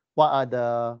 what are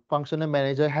the functional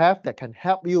manager have that can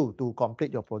help you to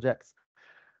complete your projects.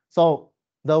 So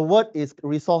the word is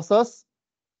resources.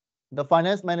 The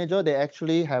finance manager, they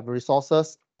actually have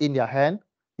resources in their hand.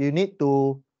 You need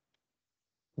to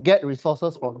get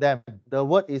resources from them. The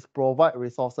word is provide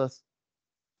resources,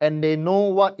 and they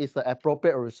know what is the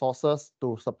appropriate resources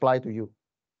to supply to you,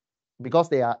 because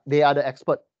they are the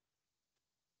expert.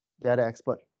 They are the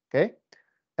expert. Okay,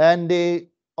 and they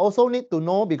also need to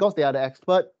know, because they are the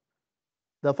expert,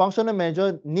 the functional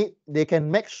manager they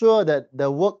can make sure that the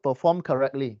work performed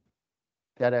correctly.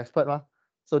 They are the expert, huh?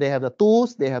 So they have the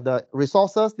tools, they have the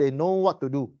resources, they know what to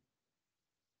do.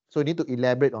 So you need to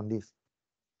elaborate on this.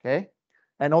 Okay,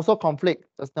 and also conflict.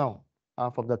 Just now,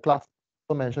 from the class,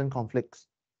 also mentioned conflicts.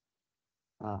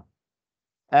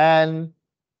 And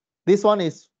this one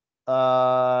is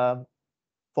for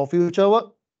future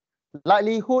work.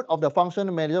 Likelihood of the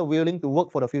functional manager willing to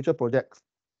work for the future projects.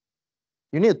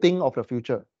 You need to think of the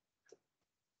future.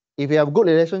 If you have good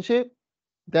relationship,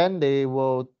 then they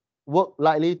will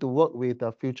likely to work with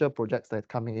the future projects that are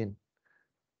coming in.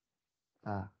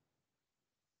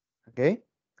 Okay.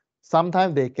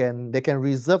 Sometimes they can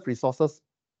reserve resources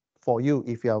for you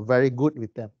if you are very good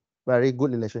with them, very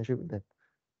good relationship with them.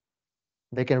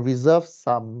 They can reserve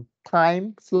some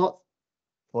time slots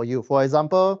for you. For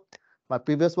example, my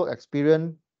previous work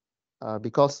experience,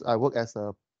 because I work as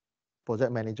a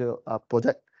project manager,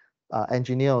 project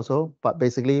engineer also, but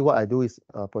basically what I do is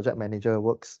project manager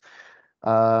works.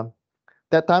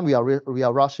 That time we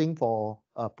are rushing for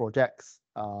projects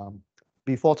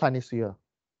before Chinese New Year.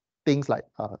 Things like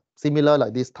similar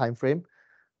like this time frame,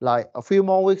 like a few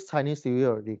more weeks Chinese New Year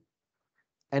already,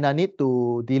 and I need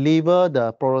to deliver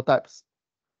the prototypes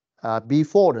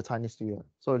before the Chinese New Year.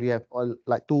 So you have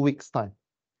like 2 weeks time,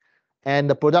 and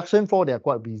the production floor they are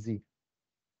quite busy.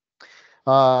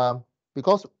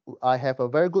 Because I have a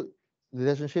very good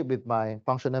relationship with my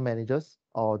functional managers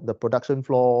or the production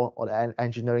floor or the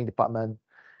engineering department.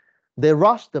 They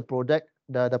rush the project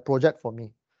for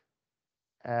me,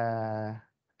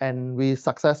 and we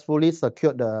successfully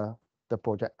secured the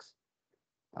projects.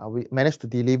 We managed to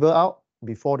deliver out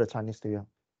before the Chinese New Year.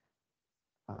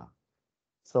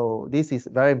 So this is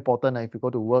very important. If you go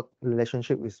to work,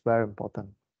 relationship is very important.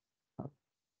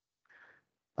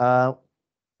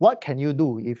 What can you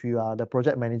do if you are the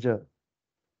project manager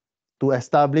to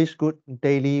establish good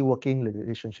daily working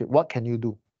relationship? What can you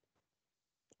do?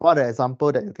 What are the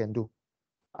example that you can do?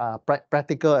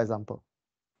 Practical example.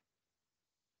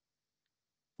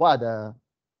 What are the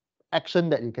action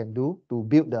that you can do to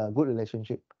build the good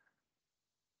relationship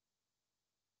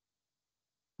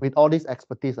with all this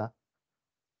expertise?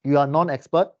 You are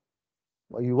non-expert,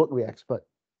 but you work with expert,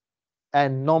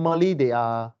 and normally they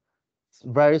are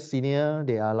very senior.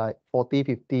 They are like 40,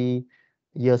 50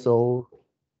 years old.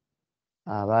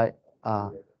 Right.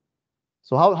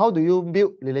 So how do you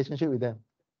build relationship with them?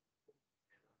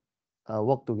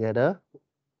 Work together.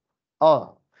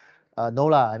 Oh, no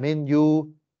lah. I mean,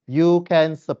 you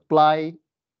can supply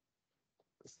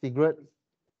cigarette.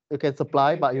 You can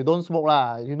supply, but you don't smoke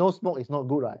lah. You know, smoke is not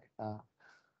good, right?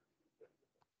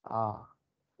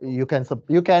 You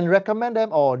can recommend them.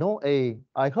 Oh no, hey,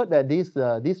 I heard that this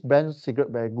brand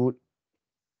cigarette very good.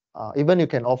 Even you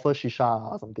can offer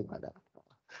shisha or something like that,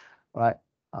 right?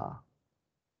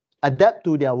 Adapt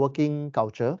to their working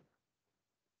culture.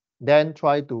 Then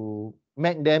try to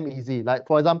make them easy. Like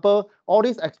for example, all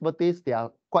these expertise, they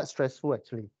are quite stressful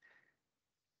actually,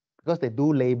 because they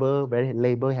do very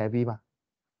labor heavy,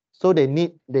 so they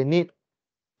need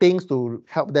things to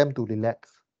help them to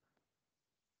relax.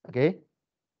 Okay,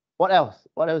 what else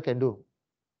can do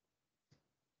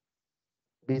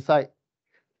beside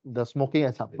the smoking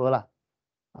example lah?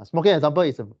 Smoking example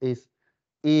is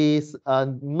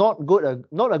not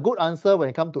a good answer when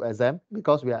it comes to exam,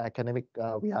 because we are academic,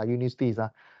 we are universities,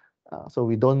 so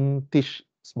we don't teach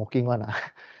smoking one.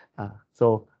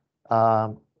 So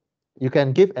you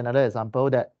can give another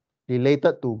example that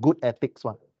related to good ethics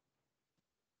one.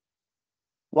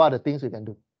 What are the things you can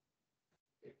do?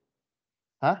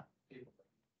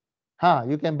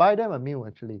 You can buy them a meal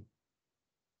actually,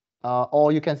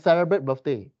 or you can celebrate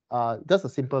birthday. Just a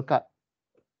simple card.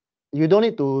 You don't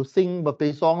need to sing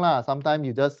birthday song lah. Sometimes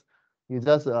you just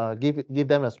give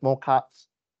them a small cards,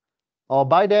 or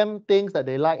buy them things that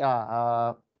they like.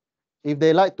 If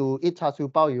they like to eat char siu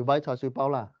bao, you buy char siu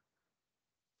bao lah.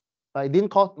 But it didn't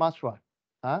cost much, right?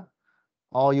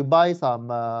 Or you buy some.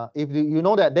 If you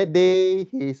know that day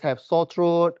he have sore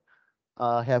throat,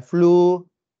 have flu,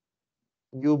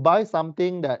 you buy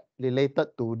something that related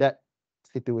to that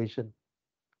situation.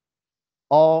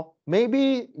 Or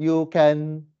maybe you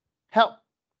can help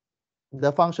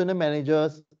the functional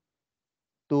managers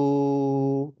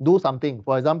to do something.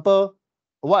 For example,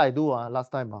 what I do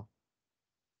last time,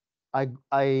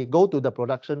 I go to the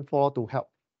production floor to help.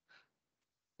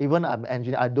 Even I'm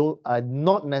engineer, I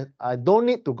don't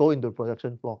need to go into the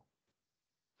production floor.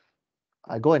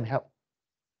 I go and help,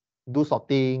 do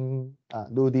sorting,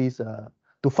 do this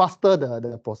to faster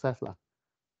the process lah.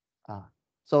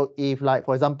 So if like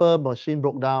for example machine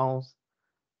broke down,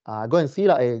 go and see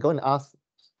like, go and ask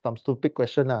some stupid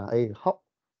question hey,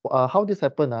 how this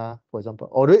happen for example,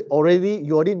 already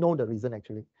you already know the reason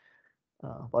actually,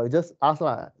 but you just ask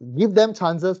give them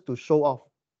chances to show off,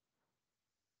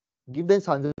 give them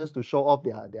chances to show off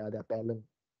their talent.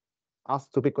 Ask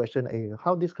stupid question, hey,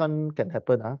 how this can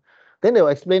happen then they will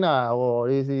explain oh,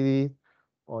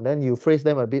 or then you phrase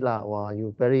them a bit wow,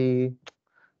 you very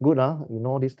good you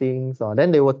know these things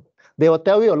then they will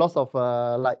tell you a lot of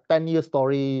like 10-year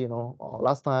story, you know, or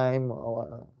last time,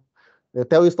 or they'll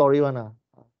tell you story one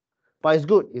but it's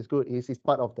good, it's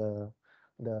part of the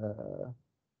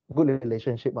good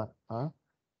relationship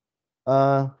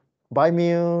buy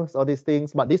meals, all these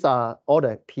things, but these are all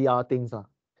the PR things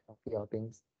PR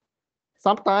things.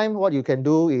 Sometimes what you can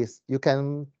do is you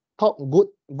can talk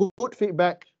good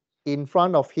feedback in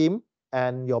front of him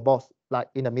and your boss, like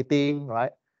in a meeting,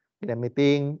 right? In a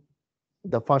meeting,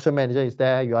 the function manager is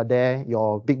there, you are there,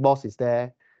 your big boss is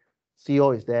there,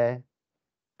 CEO is there.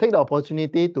 Take the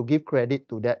opportunity to give credit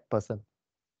to that person.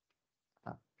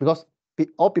 Because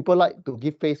all people like to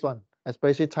give face one,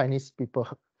 especially Chinese people.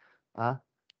 I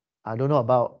don't know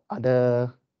about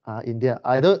other India.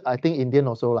 I think Indian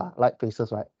also like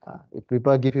faces, right? If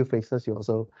people give you faces, you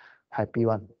also happy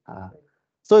one.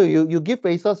 So you give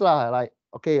faces like,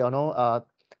 okay, you know,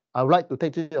 I would like to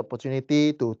take the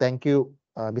opportunity to thank you,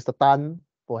 Mr. Tan,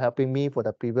 for helping me for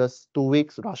the previous 2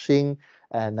 weeks rushing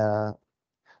and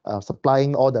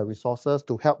supplying all the resources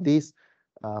to help these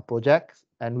projects,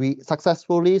 and we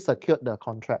successfully secured the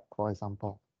contract, for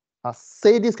example.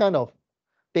 Say this kind of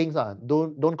things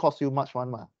don't cost you much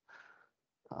one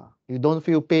you don't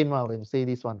feel pain when you say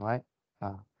this one, right?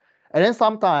 And then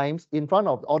sometimes in front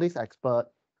of all these experts,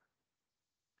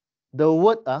 the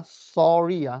word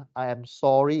sorry, I am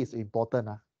sorry is important.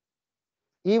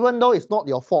 Even though it's not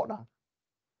your fault.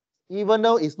 Even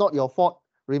though it's not your fault,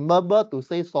 remember to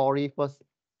say sorry first.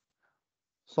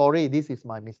 Sorry, this is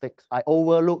my mistakes. I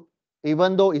overlook,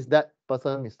 even though it's that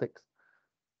person's mistakes.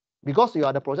 Because you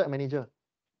are the project manager.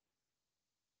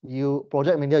 You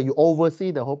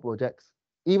oversee the whole projects.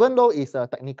 Even though it's a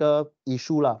technical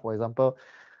issue, for example,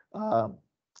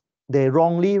 they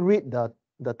wrongly read the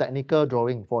technical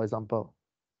drawing, for example.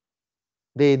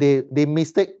 They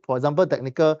mistake, for example,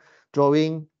 technical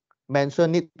drawing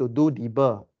mention need to do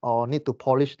debug or need to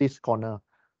polish this corner,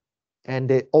 and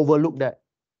they overlook that.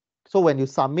 So when you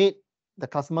submit, the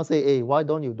customer say, hey, why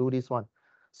don't you do this one?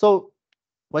 So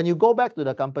when you go back to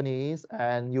the companies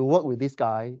and you work with this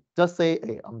guy, just say,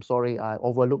 hey, I'm sorry, I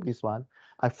overlooked this one.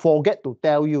 I forget to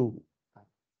tell you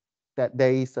that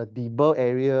there is a debug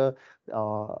area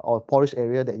or polish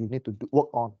area that you need to work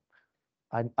on.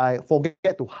 I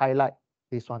forget to highlight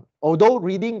this one. Although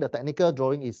reading the technical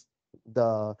drawing is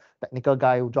the technical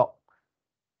guy job,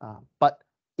 but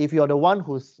if you're the one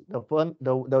who's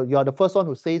you are the first one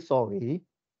who says sorry,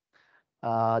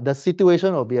 the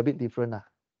situation will be a bit different.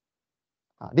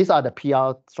 These are the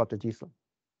PR strategies.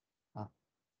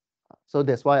 So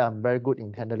that's why I'm very good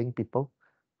in handling people,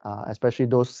 especially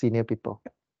those senior people.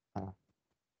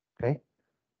 Okay.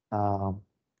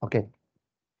 Okay.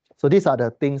 So these are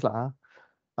the things.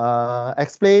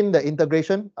 Explain the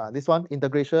integration. This one,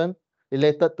 integration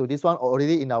related to this one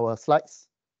already in our slides.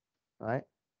 Right.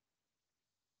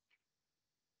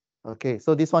 Okay,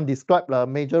 so this one describe the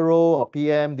major role of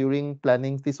PM during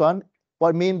planning. This one,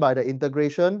 what I mean by the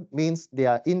integration means they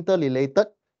are interrelated.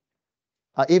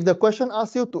 If the question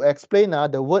asks you to explain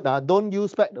the word, don't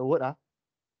use back the word.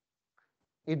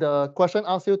 If the question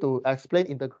asks you to explain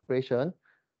integration,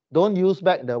 don't use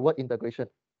back the word integration.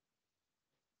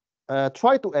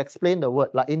 Try to explain the word.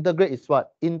 Like integrate is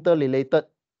what? Interrelated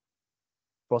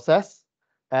process,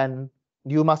 and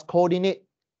you must coordinate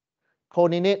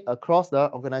across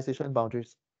the organization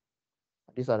boundaries.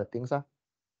 These are the things.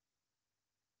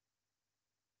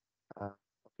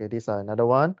 Okay, these are another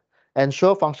one.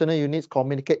 Ensure functional units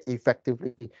communicate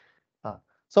effectively.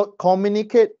 So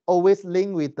communicate always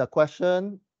link with the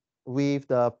question with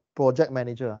the project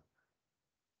manager.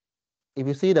 If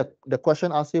you see the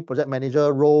question asks you project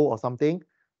manager role or something,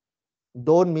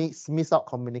 don't miss out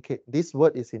communicate. This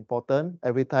word is important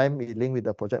every time we link with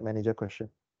the project manager question.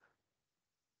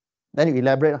 Then you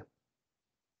elaborate.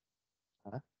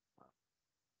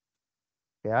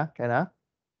 Yeah, can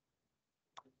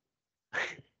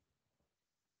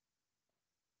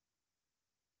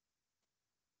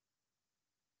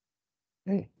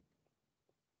Okay.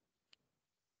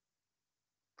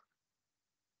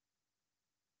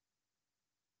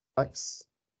 Nice.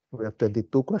 We have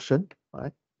 22 questions. All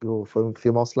right. Go for a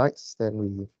few more slides, then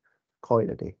we call it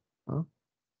a day.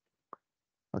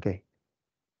 Okay.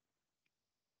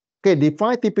 Okay,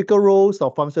 define typical roles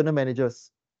of functional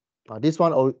managers. This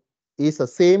one is the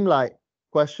same like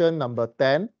question number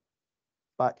 10,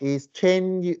 but is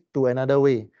changed to another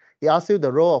way. It asks you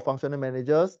the role of functional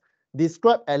managers.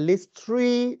 Describe at least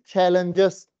 3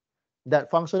 challenges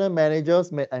that functional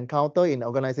managers may encounter in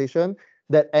organization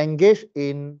that engage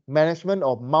in management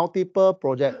of multiple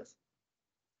projects.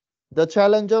 The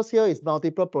challenges here is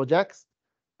multiple projects,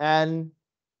 and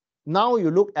now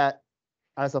you look at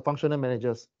as a functional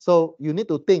managers. So you need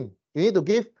to think. You need to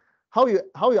give how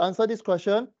you answer this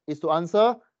question is to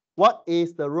answer what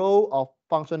is the role of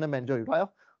functional manager. Right?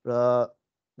 The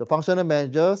functional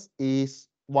managers is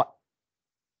what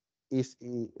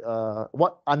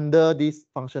what under these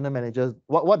functional managers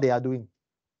what they are doing.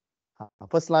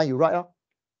 First line you write.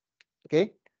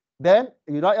 Okay. Then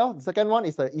you write. The second one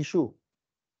is the issue.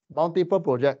 Multiple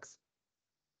projects.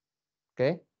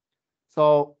 Okay.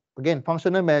 So again,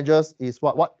 functional managers is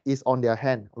what is on their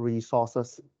hand,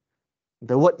 resources.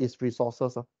 The word is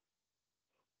resources.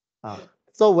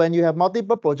 So when you have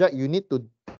multiple projects, you need to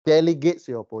delegate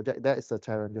your project. That is the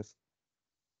challenges.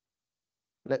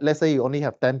 Let's say you only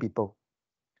have 10 people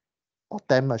or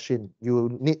 10 machines.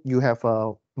 You have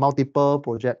multiple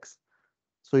projects.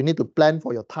 So you need to plan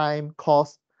for your time,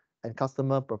 cost, and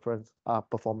customer preference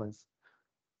performance.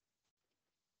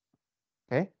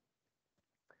 Okay.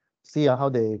 See how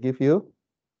they give you.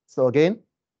 So again,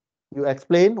 you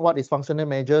explain what is functional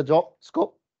manager job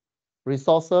scope,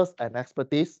 resources and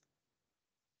expertise,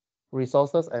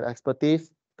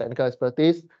 technical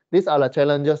expertise. These are the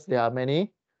challenges. There are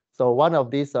many. So one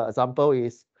of these example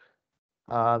is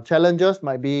challenges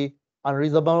might be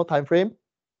unreasonable time frame,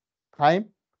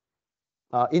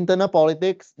 internal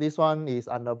politics. This one is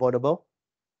unavoidable.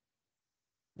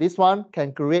 This one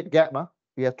can create gap.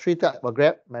 We have 3 types of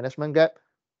gap: management gap,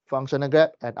 functional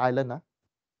gap, and island.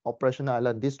 Operational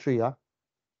island. These 3.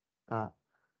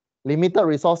 Limited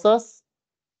resources.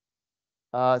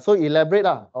 So elaborate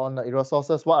on the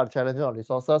resources. What are the challenges on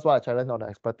resources? What are the challenges on the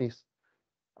expertise?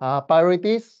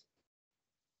 Priorities,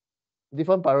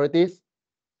 different priorities,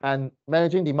 and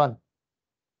managing demand.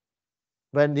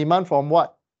 When demand from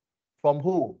what? From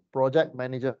who? Project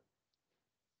manager.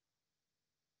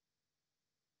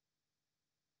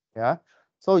 Yeah.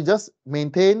 So you just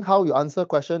maintain how you answer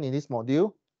question in this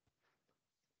module.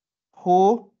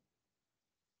 Who,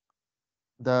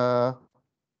 the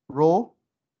role,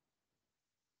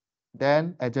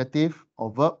 then adjective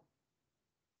or verb.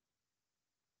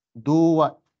 Do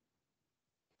what?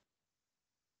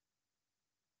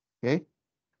 Okay.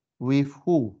 With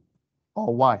who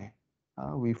or why?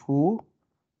 With who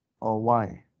or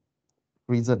why?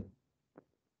 Reason.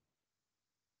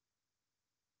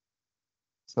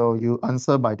 So you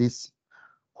answer by this.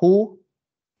 Who,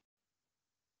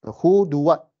 the who do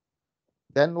what?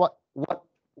 Then what,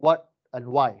 and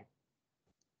why?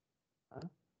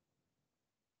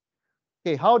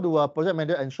 Okay, how do a project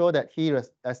manager ensure that he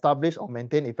establish or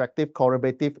maintain effective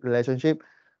collaborative relationship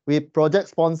with project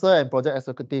sponsor and project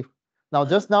executive? Now,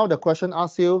 just now the question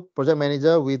asks you project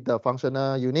manager with the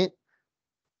functional unit.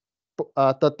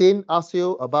 13 asks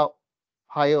you about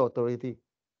higher authority.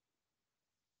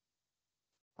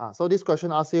 So this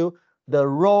question asks you the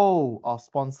role of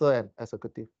sponsor and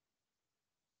executive.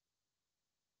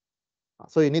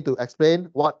 So you need to explain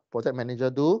what project manager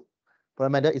do.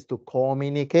 Project manager is to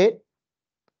communicate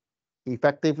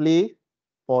effectively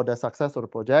for the success of the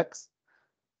projects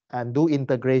and do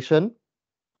integration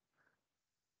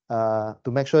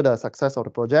to make sure the success of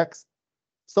the projects.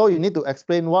 So you need to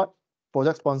explain what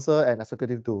project sponsor and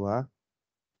executive do.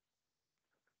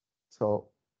 So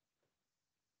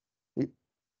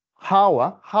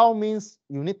how means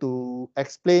you need to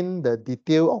explain the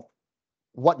detail of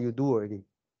what you do already.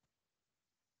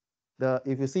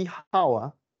 If you see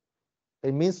how,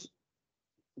 it means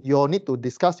you need to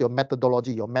discuss your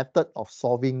methodology, your method of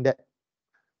solving that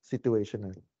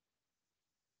situation.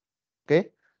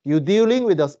 Okay, you dealing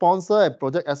with the sponsor and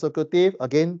project executive,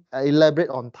 again, elaborate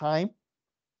on time.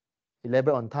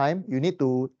 You need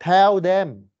to tell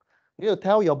them. You need to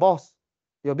tell your boss,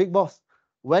 your big boss,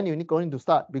 when you're going to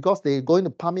start, because they're going to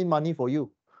pump in money for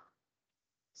you.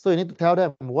 So you need to tell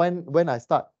them when I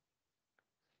start.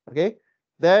 Okay.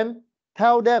 Then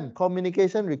tell them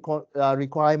communication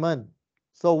requirement.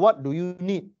 So what do you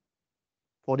need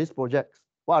for this project?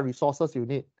 What resources you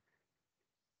need?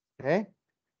 Okay.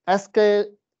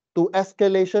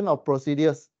 Escalation of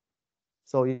procedures.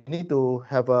 So you need to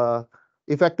have a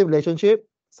effective relationship.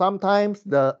 Sometimes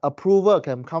the approval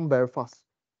can come very fast.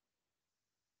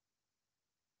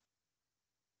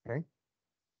 Okay.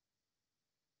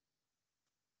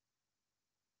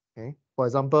 Okay. For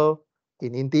example,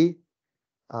 in Inti,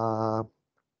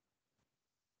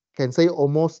 can say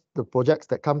almost the projects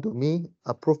that come to me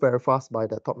approved very fast by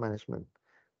the top management,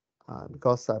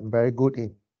 because I'm very good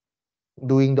in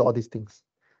doing all these things.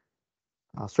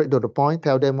 Straight to the point,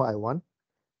 tell them what I want.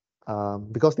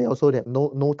 Because they also have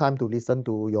no time to listen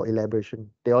to your elaboration.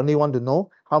 They only want to know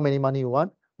how many money you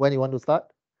want, when you want to start,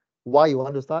 why you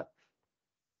want to start.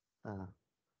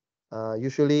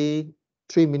 Usually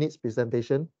 3 minutes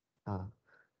presentation.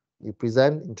 You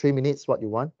present in 3 minutes what you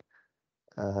want.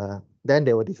 Then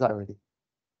they will decide already.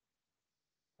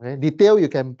 Okay? Detail you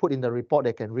can put in the report,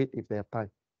 they can read if they have time.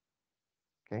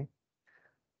 Okay.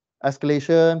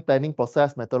 Escalation, planning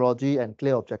process, methodology, and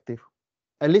clear objective.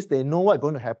 At least they know what's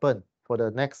going to happen for the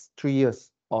next 3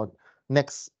 years or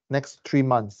next 3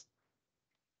 months.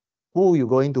 Who you're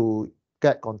going to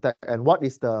get contact and what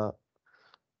is the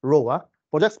role.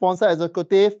 Project sponsor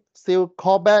executive still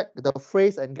call back the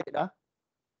phrase and gate.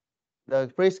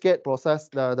 The phrase gate process,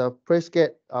 the phrase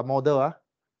gate model.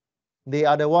 They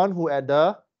are the one who at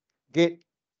the gate.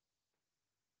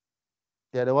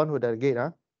 They are the one who at the gate.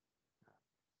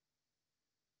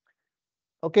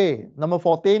 Okay, number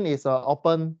 14 is an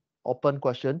open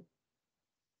question.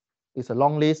 It's a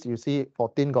long list. You see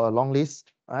 14 got a long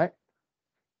list, right?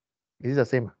 Is it the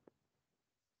same?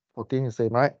 14 is the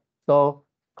same, right? So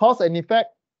cause and effect.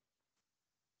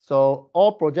 So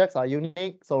all projects are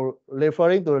unique. So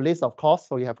referring to the list of costs,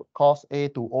 so you have cost A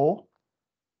to O.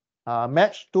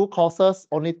 Match two causes,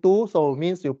 only two. So it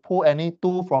means you pull any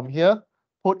two from here,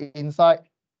 put inside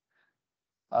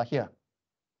here.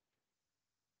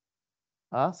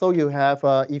 So you have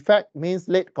effect means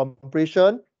late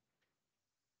completion.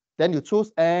 Then you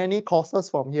choose any causes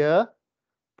from here,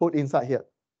 put inside here.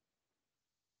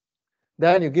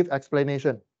 Then you give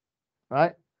explanation,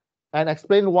 right? And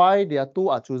explain why there are two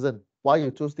are chosen. Why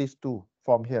you choose these two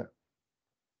from here.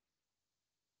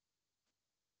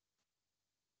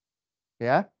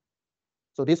 Yeah.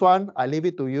 So this one, I leave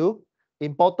it to you.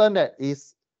 Important that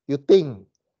is you think,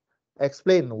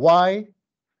 explain why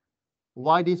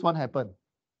this one happened,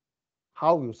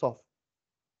 how you solve.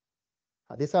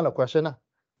 This kind of question.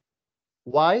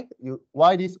 Why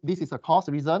this is a cause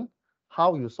reason,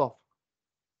 how you solve.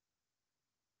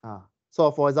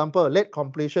 So for example, late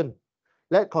completion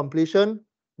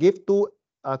give two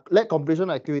late completion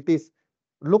activities.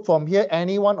 Look from here,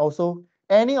 any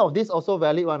of this also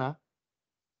valid one.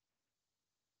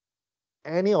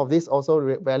 Any of this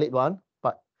also valid one,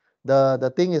 but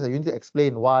the thing is that you need to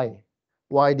explain why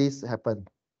this happened,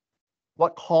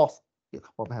 what caused it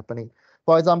from happening.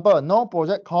 For example, no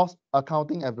project cost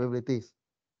accounting abilities.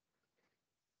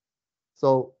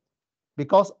 So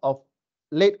because of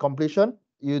late completion,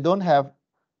 you don't have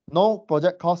no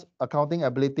project cost accounting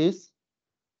abilities,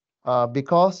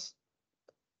 because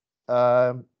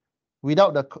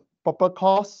without the proper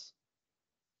cost,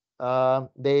 there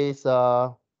is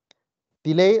a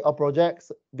delay of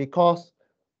projects because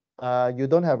you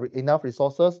don't have enough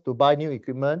resources to buy new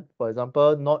equipment. For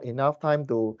example, not enough time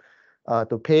to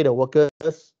pay the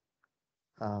workers.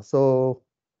 So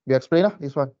you explain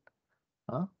this one.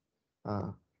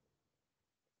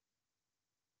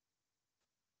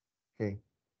 Okay.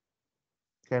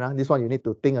 Okay, now this one you need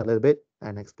to think a little bit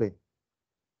and explain.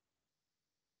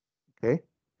 Okay.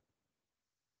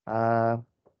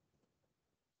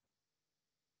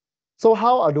 So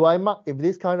how do I mark if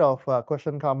this kind of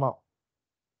question come out?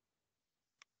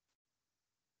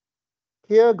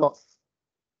 Here got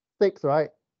 6, right?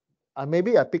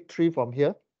 Maybe I pick 3 from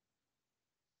here.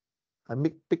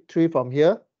 Pick 3 from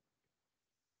here.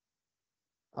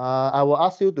 I will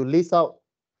ask you to list out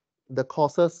the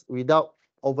courses without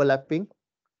overlapping.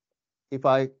 If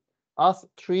I ask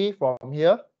 3 from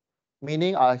here,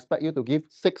 meaning I expect you to give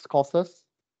 6 courses.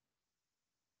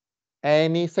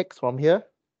 Any 6 from here,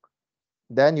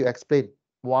 then you explain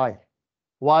why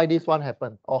this one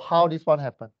happened or how this one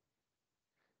happened.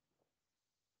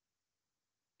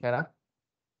 Can I?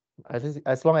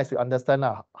 As long as you understand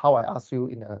how I ask you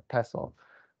in a test or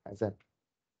exam.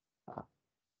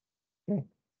 Okay.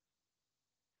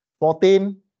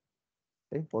 14.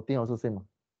 Okay, 14 also same.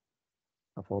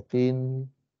 14.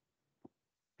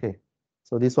 Okay.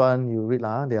 So this one you read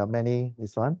there are many.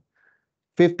 This one.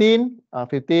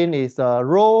 15 is a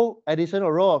role,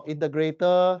 additional role of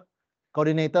integrator,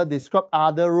 coordinator, describe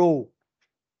other role.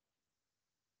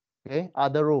 Okay,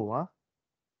 other role,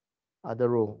 other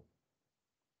role.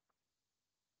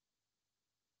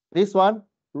 This one,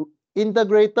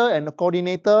 integrator and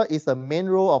coordinator is the main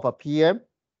role of a PM.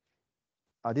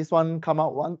 This one come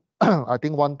out one, I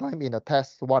think one time in the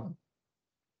test one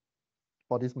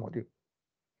for this module.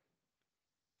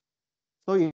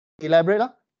 So elaborate.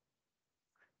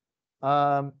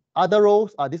 Other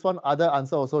roles, this one other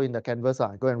answer also in the Canvas.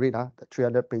 Go and read the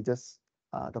 300 pages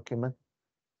document.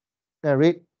 Then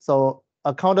read. So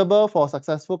accountable for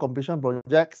successful completion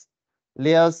projects,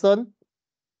 liaison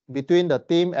between the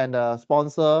team and the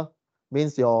sponsor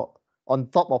means your on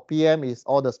top of PM is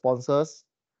all the sponsors,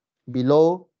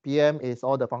 below PM is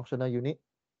all the functional unit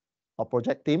or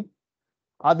project team.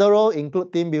 Other role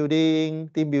include team building,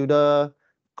 team builder,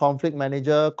 conflict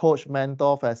manager, coach,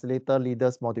 mentor, facilitator,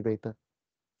 leaders, motivator.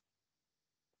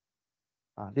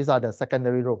 These are the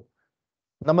secondary role.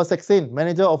 Number 16,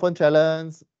 manager often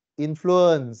challenge,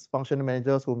 influence functional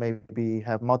managers who maybe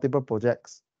have multiple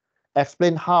projects.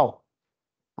 Explain how.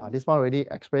 This one already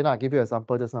explained. I'll give you an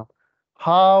example just now.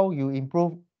 How you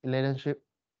improve relationship.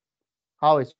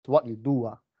 How is what you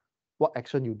do. What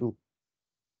action you do.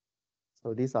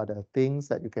 So these are the things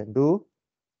that you can do.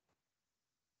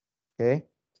 Okay.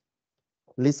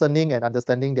 Listening and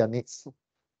understanding their needs.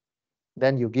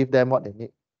 Then you give them what they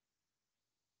need.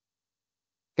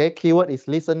 Okay. Keyword is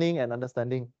listening and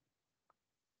understanding.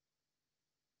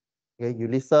 Okay. You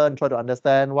listen, try to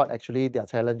understand what actually their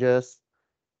challenges.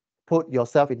 Put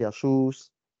yourself in their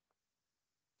shoes.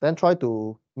 Then try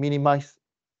to minimize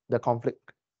the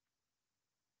conflict.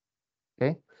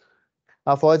 Okay.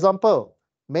 For example,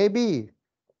 maybe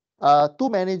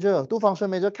two function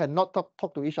manager cannot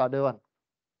talk to each other one.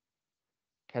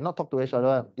 Cannot talk to each other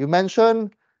one. You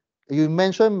mention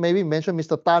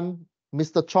Mr. Tan,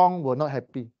 Mr. Chong were not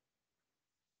happy.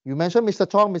 You mention Mr.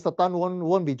 Chong, Mr. Tan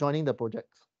won't be joining the project.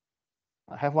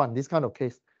 I have one, this kind of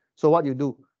case. So what you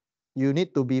do? You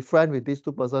need to be friend with these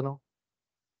two persons.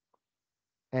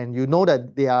 And you know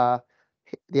that they are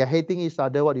hating each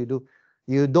other. What you do?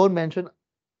 You don't mention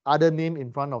other name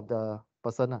in front of the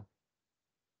person.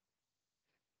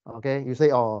 Okay, you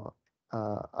say, oh,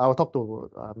 I will talk to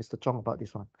Mr. Chong about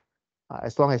this one.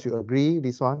 As long as you agree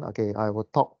this one, okay, I will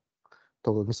talk to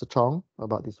Mr. Chong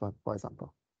about this one, for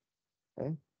example.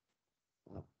 Okay.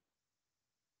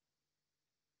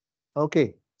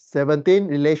 Okay, 17,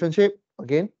 relationship,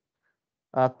 again.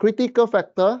 Critical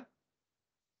factor.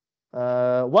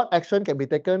 What action can be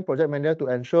taken, project manager, to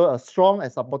ensure a strong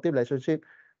and supportive relationship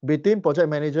between project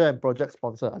manager and project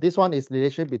sponsor? This one is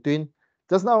relationship between,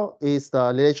 just now is the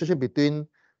relationship between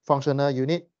functional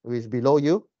unit, which is below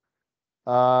you.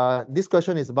 This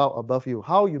question is about above you.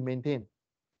 How you maintain?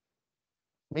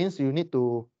 Means you need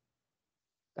to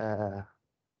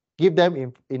give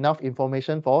them enough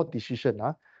information for decision.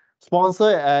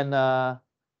 Sponsor and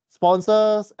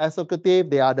sponsors,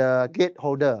 executive, they are the gate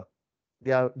holder.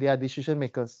 They are decision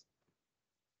makers.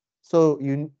 So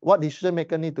what decision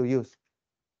maker need to use?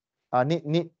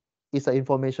 Need is the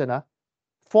information.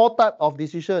 4 type of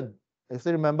decision. You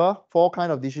still remember 4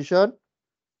 kind of decision.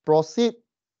 Proceed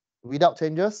without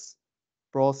changes,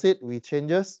 proceed with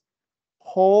changes,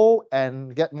 hold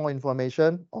and get more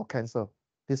information, or cancel.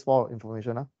 These 4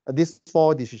 information. These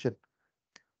 4 decision.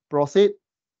 Proceed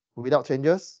without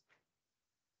changes,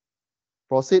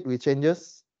 proceed with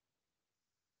changes,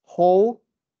 hold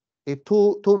if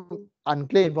too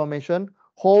unclear information,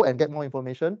 hold and get more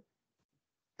information,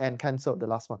 and cancel the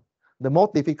last one. The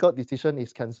most difficult decision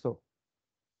is cancel.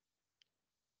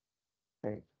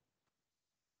 Okay.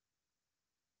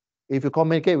 If you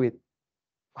communicate with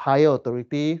higher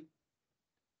authority,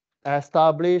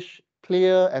 establish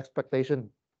clear expectation.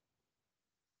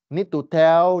 Need to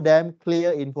tell them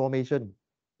clear information.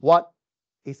 What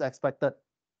is expected.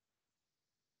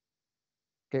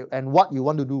 Okay, and what you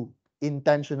want to do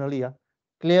intentionally.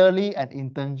 Clearly and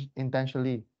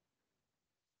intentionally.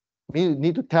 You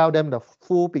need to tell them the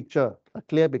full picture, a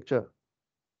clear picture.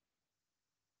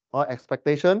 Or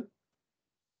expectation.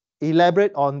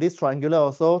 Elaborate on this triangular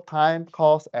also, time,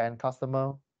 cost, and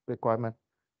customer requirement,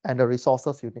 and the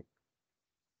resources you need.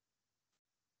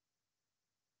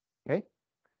 Okay.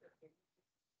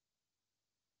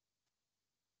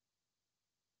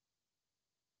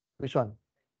 Which one?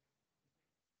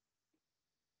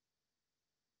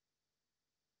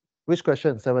 Which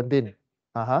question? 17.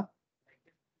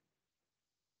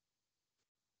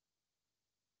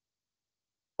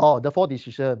 Oh, the 4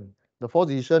 decision. The 4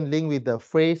 decision linked with the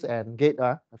phrase and gate.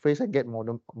 Phrase and gate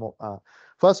model.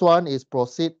 First one is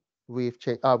proceed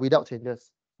without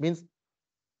changes. Means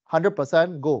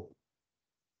 100% go.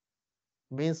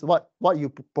 Means what you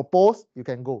propose, you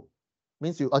can go.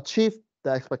 Means you achieve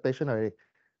the expectation already.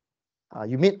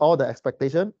 You meet all the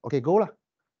expectation, okay, go lah.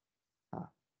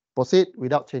 Proceed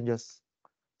without changes.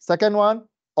 Second one,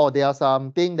 there are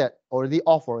something that already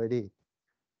off already.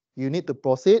 You need to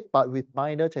proceed, but with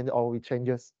minor changes or with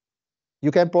changes.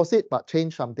 You can proceed, but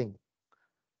change something.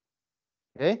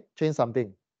 Okay, change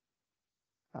something.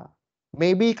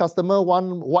 Maybe customer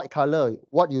want white color.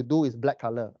 What you do is black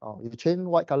color. You change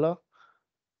white color.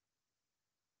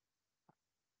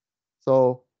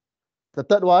 So the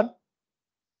third one,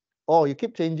 you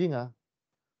keep changing.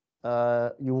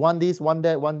 You want this, want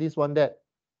that, want this, want that.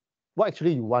 What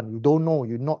actually you want? You don't know.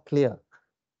 You're not clear.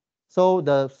 So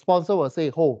the sponsor will say,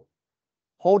 hold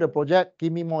the project.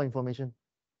 Give me more information.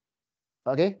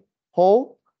 Okay,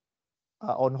 hold,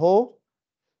 on hold,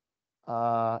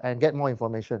 and get more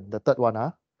information. The third one.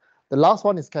 The last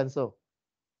one is cancel.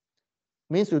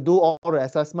 Means you do all the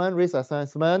assessment, risk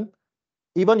assessment.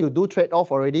 Even you do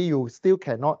trade-off already, you still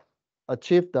cannot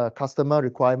achieve the customer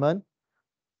requirement.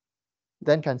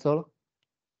 Then cancel.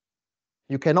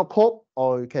 You cannot cope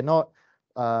or you cannot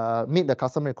meet the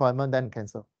customer requirement, then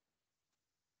cancel.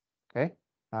 Okay.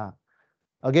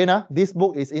 Again, this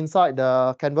book is inside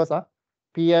the Canvas.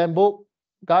 PM book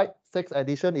guide 6th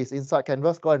edition is inside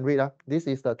Canvas. Go and read. This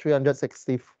is the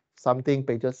 360 something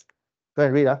pages. Go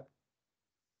and read.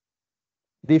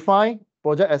 Define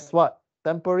project as what?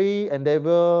 Temporary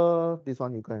endeavor. This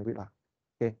one you can read.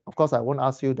 Okay. Of course, I won't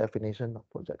ask you definition of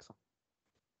projects.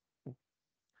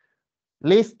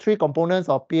 List 3 components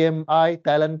of PMI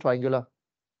talent triangular.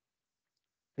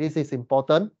 This is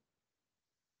important.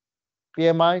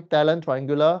 PMI talent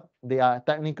triangular, they are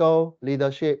technical,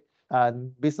 leadership,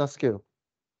 and business skill.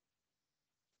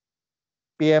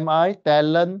 PMI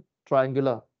talent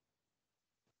triangular.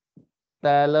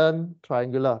 Talent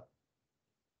triangular.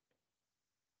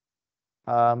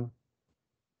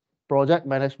 Project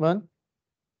management,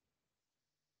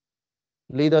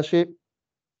 leadership.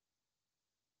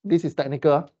 This is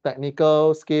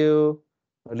technical skill,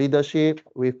 leadership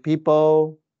with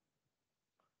people.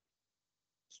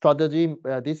 Strategy,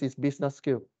 this is business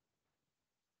skill.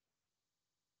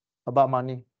 About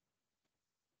money.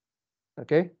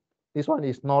 Okay, this one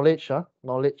is knowledge,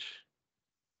 knowledge.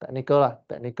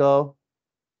 Technical,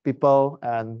 people,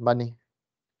 and money.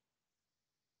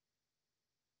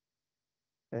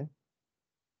 Okay,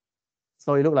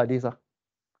 so it look like this.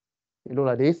 It look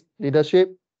like this: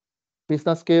 leadership,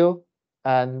 business skill,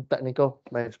 and technical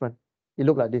management. It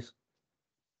look like this.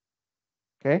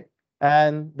 Okay,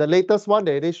 and the latest one,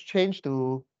 they is changed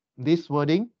to this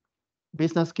wording: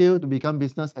 business skill to become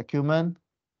business acumen.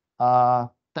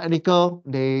 Technical,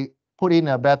 they put in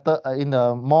a better, in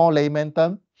a more layman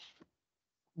term,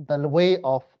 the way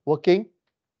of working.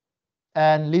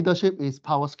 And leadership is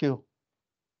power skill.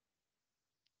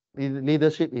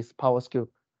 Leadership is power skill.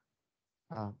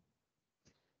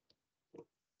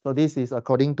 So this is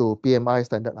according to PMI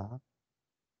standard.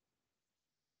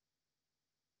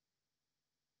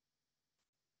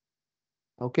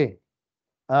 Okay.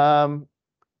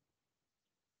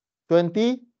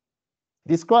 20.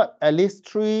 Describe at least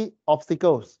 3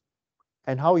 obstacles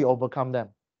and how you overcome them.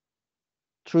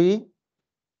 3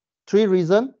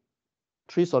 reasons,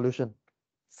 3 solutions.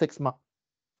 6 marks.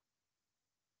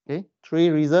 Okay. 3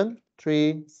 reasons,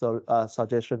 3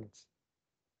 suggestions.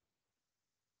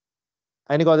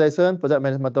 Any organization, project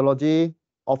management methodology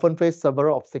often face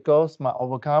several obstacles, must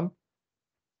overcome.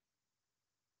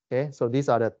 Okay, so these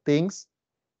are the things.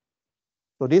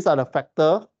 So these are the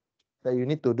factors that you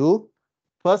need to do.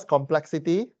 First,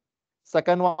 complexity.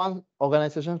 Second one,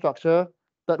 organization structure.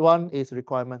 Third one is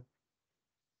requirement.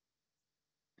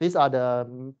 These are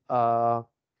the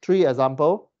 3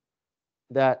 examples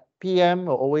that PM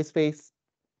will always face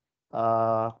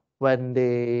when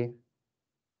they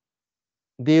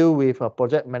deal with a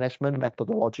project management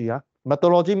methodology.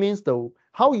 Methodology means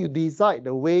how you decide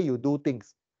the way you do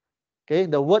things. Okay,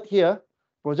 the word here,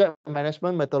 project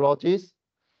management methodologies.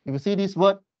 If you see this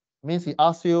word, means it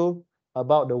asks you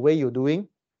about the way you're doing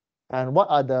and what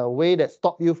are the way that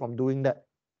stop you from doing that.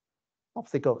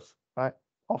 Obstacles, right?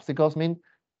 Obstacles mean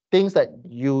things that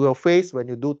you will face when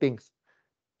you do things,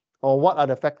 or what are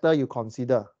the factors you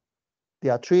consider.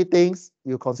 There are 3 things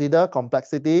you consider: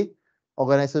 complexity,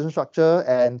 organization structure,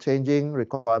 and changing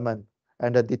requirement.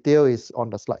 And the detail is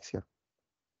on the slides here.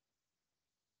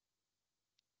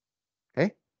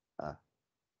 Okay.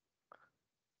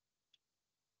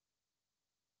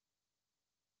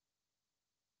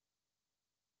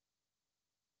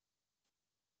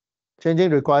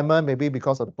 Changing requirement maybe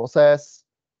because of the process,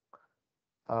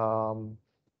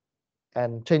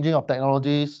 and changing of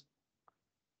technologies.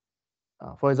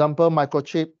 For example,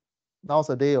 microchip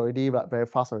nowadays already but very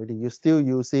fast already. You're still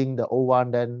using the old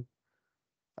one, then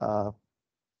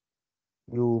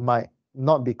you might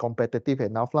not be competitive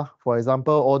enough lah. For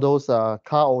example, all those car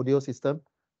audio system.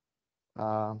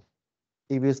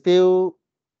 If you're still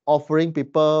offering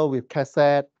people with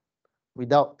cassette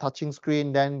without touching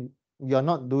screen, then you're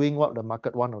not doing what the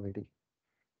market want already.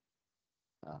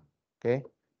 Okay,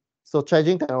 so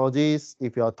charging technologies,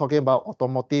 if you're talking about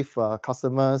automotive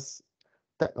customers,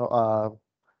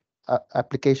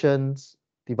 applications,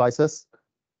 devices,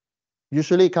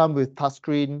 usually come with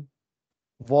touchscreen,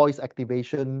 voice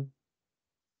activation,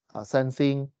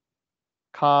 sensing,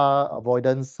 car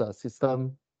avoidance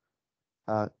system,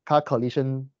 car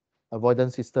collision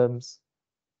avoidance systems,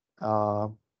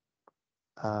 and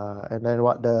then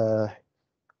what the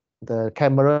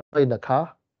camera in the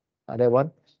car, that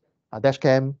one, dash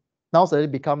cam. Now it's already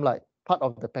become like part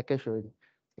of the package already.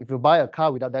 If you buy a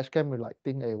car without dash cam, you like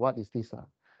think, hey, what is this?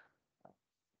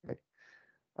 Okay.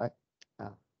 Right.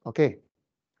 Okay.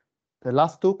 The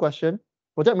last two questions.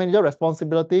 Project manager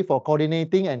responsibility for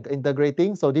coordinating and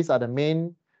integrating. So these are the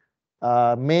main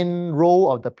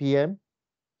role of the PM.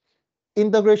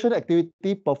 Integration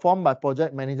activity performed by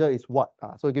project manager is what?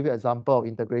 So I'll give you an example of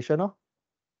integration.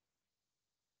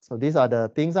 So these are the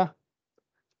things.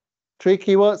 Three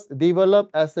keywords: develop,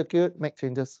 execute, make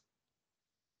changes.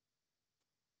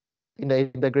 In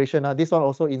the integration, this one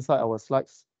also inside our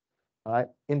slides. All right.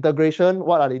 Integration,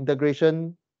 what are the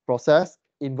integration process?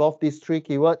 Involve these three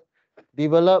keywords: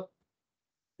 develop,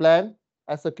 plan,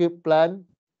 execute plan,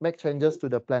 make changes to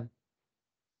the plan.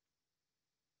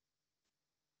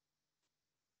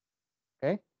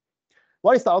 Okay.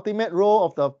 What is the ultimate role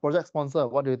of the project sponsor?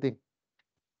 What do you think?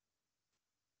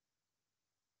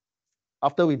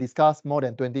 After we discuss more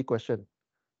than 20 questions,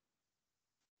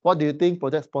 what do you think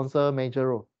project sponsor major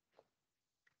role?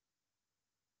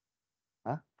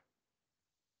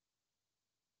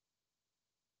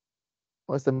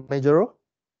 What's the major role?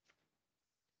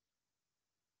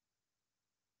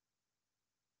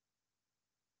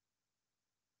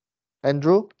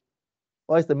 Andrew,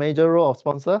 what is the major role of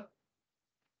sponsor?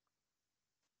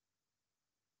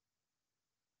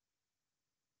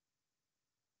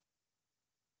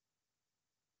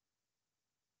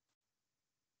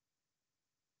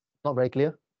 Not very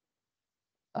clear.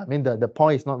 I mean, the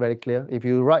point is not very clear. If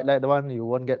you write like the one, you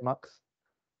won't get marks.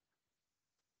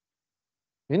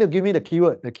 You need to give me the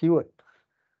keyword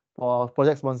for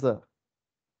project sponsor.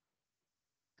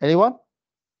 Anyone?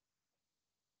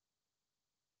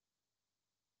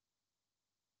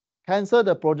 Cancel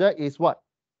the project is what?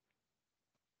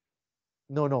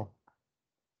 No.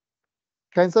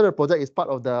 Cancel the project is part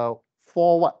of the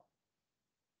for what?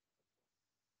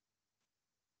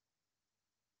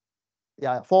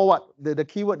 Yeah, for what? The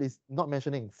keyword is not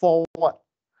mentioning. For what?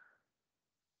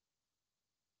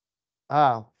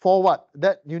 For what?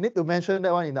 That you need to mention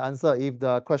that one in the answer if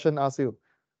the question asks you.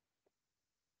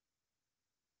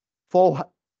 For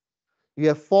what? You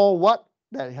have for what?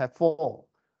 That you have for.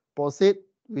 Proceed,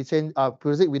 we change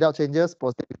proceed without changes,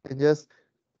 proceed with changes,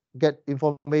 get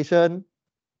information,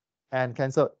 and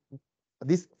cancel.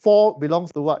 This for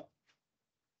belongs to what?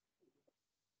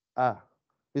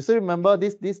 You still remember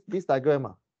this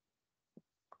diagram?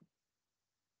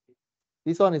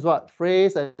 This one is what?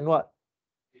 Phrase and what?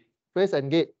 Phrase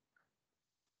and gate.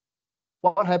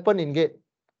 What happened in gate?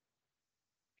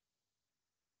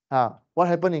 What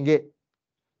happened in gate?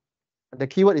 The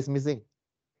keyword is missing.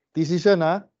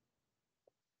 Decision.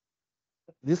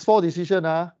 This for decision.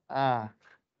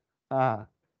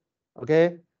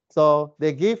 Okay. So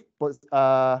they give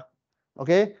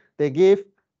they give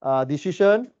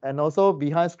decision and also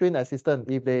behind screen assistant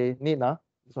if they need.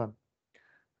 This one.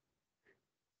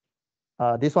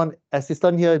 This one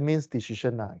assistant here means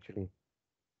decision actually.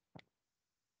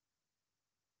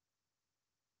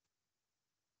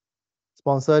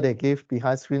 Sponsor, they give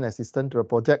behind screen assistant to the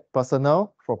project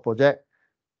personnel for project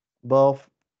both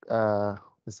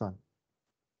this one.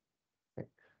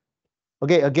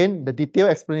 Okay, again, the detailed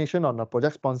explanation on the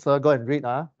project sponsor, go and read.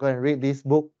 Go and read this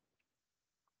book.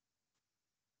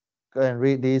 Go and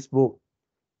read this book.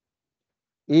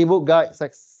 Ebook guide,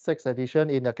 6th edition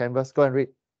in the canvas. Go and read.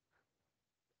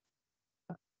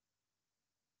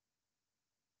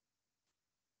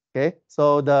 Okay,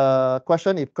 so the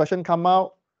question, if question come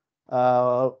out,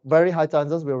 very high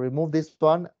chances we'll remove this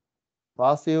one.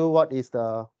 I'll ask you what is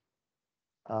the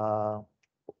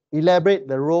elaborate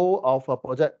the role of a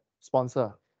project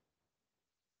sponsor.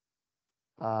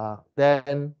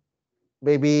 Then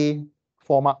maybe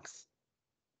 4 marks.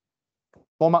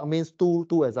 4 mark means two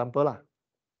example lah.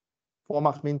 4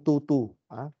 marks mean two.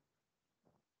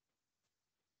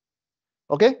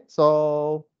 Okay,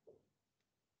 so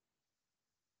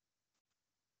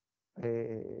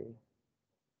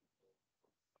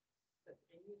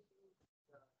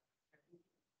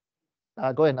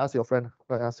go and ask your friend.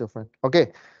 Go and ask your friend.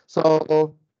 Okay,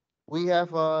 so we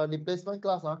have a replacement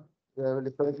class. We have a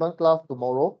replacement class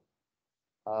tomorrow.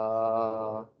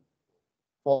 4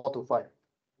 to 5.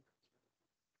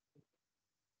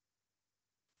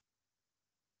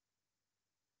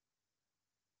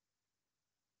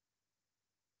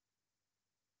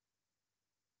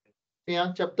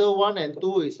 Yeah, chapter 1 and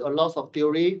 2 is a lot of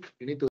theory. You need to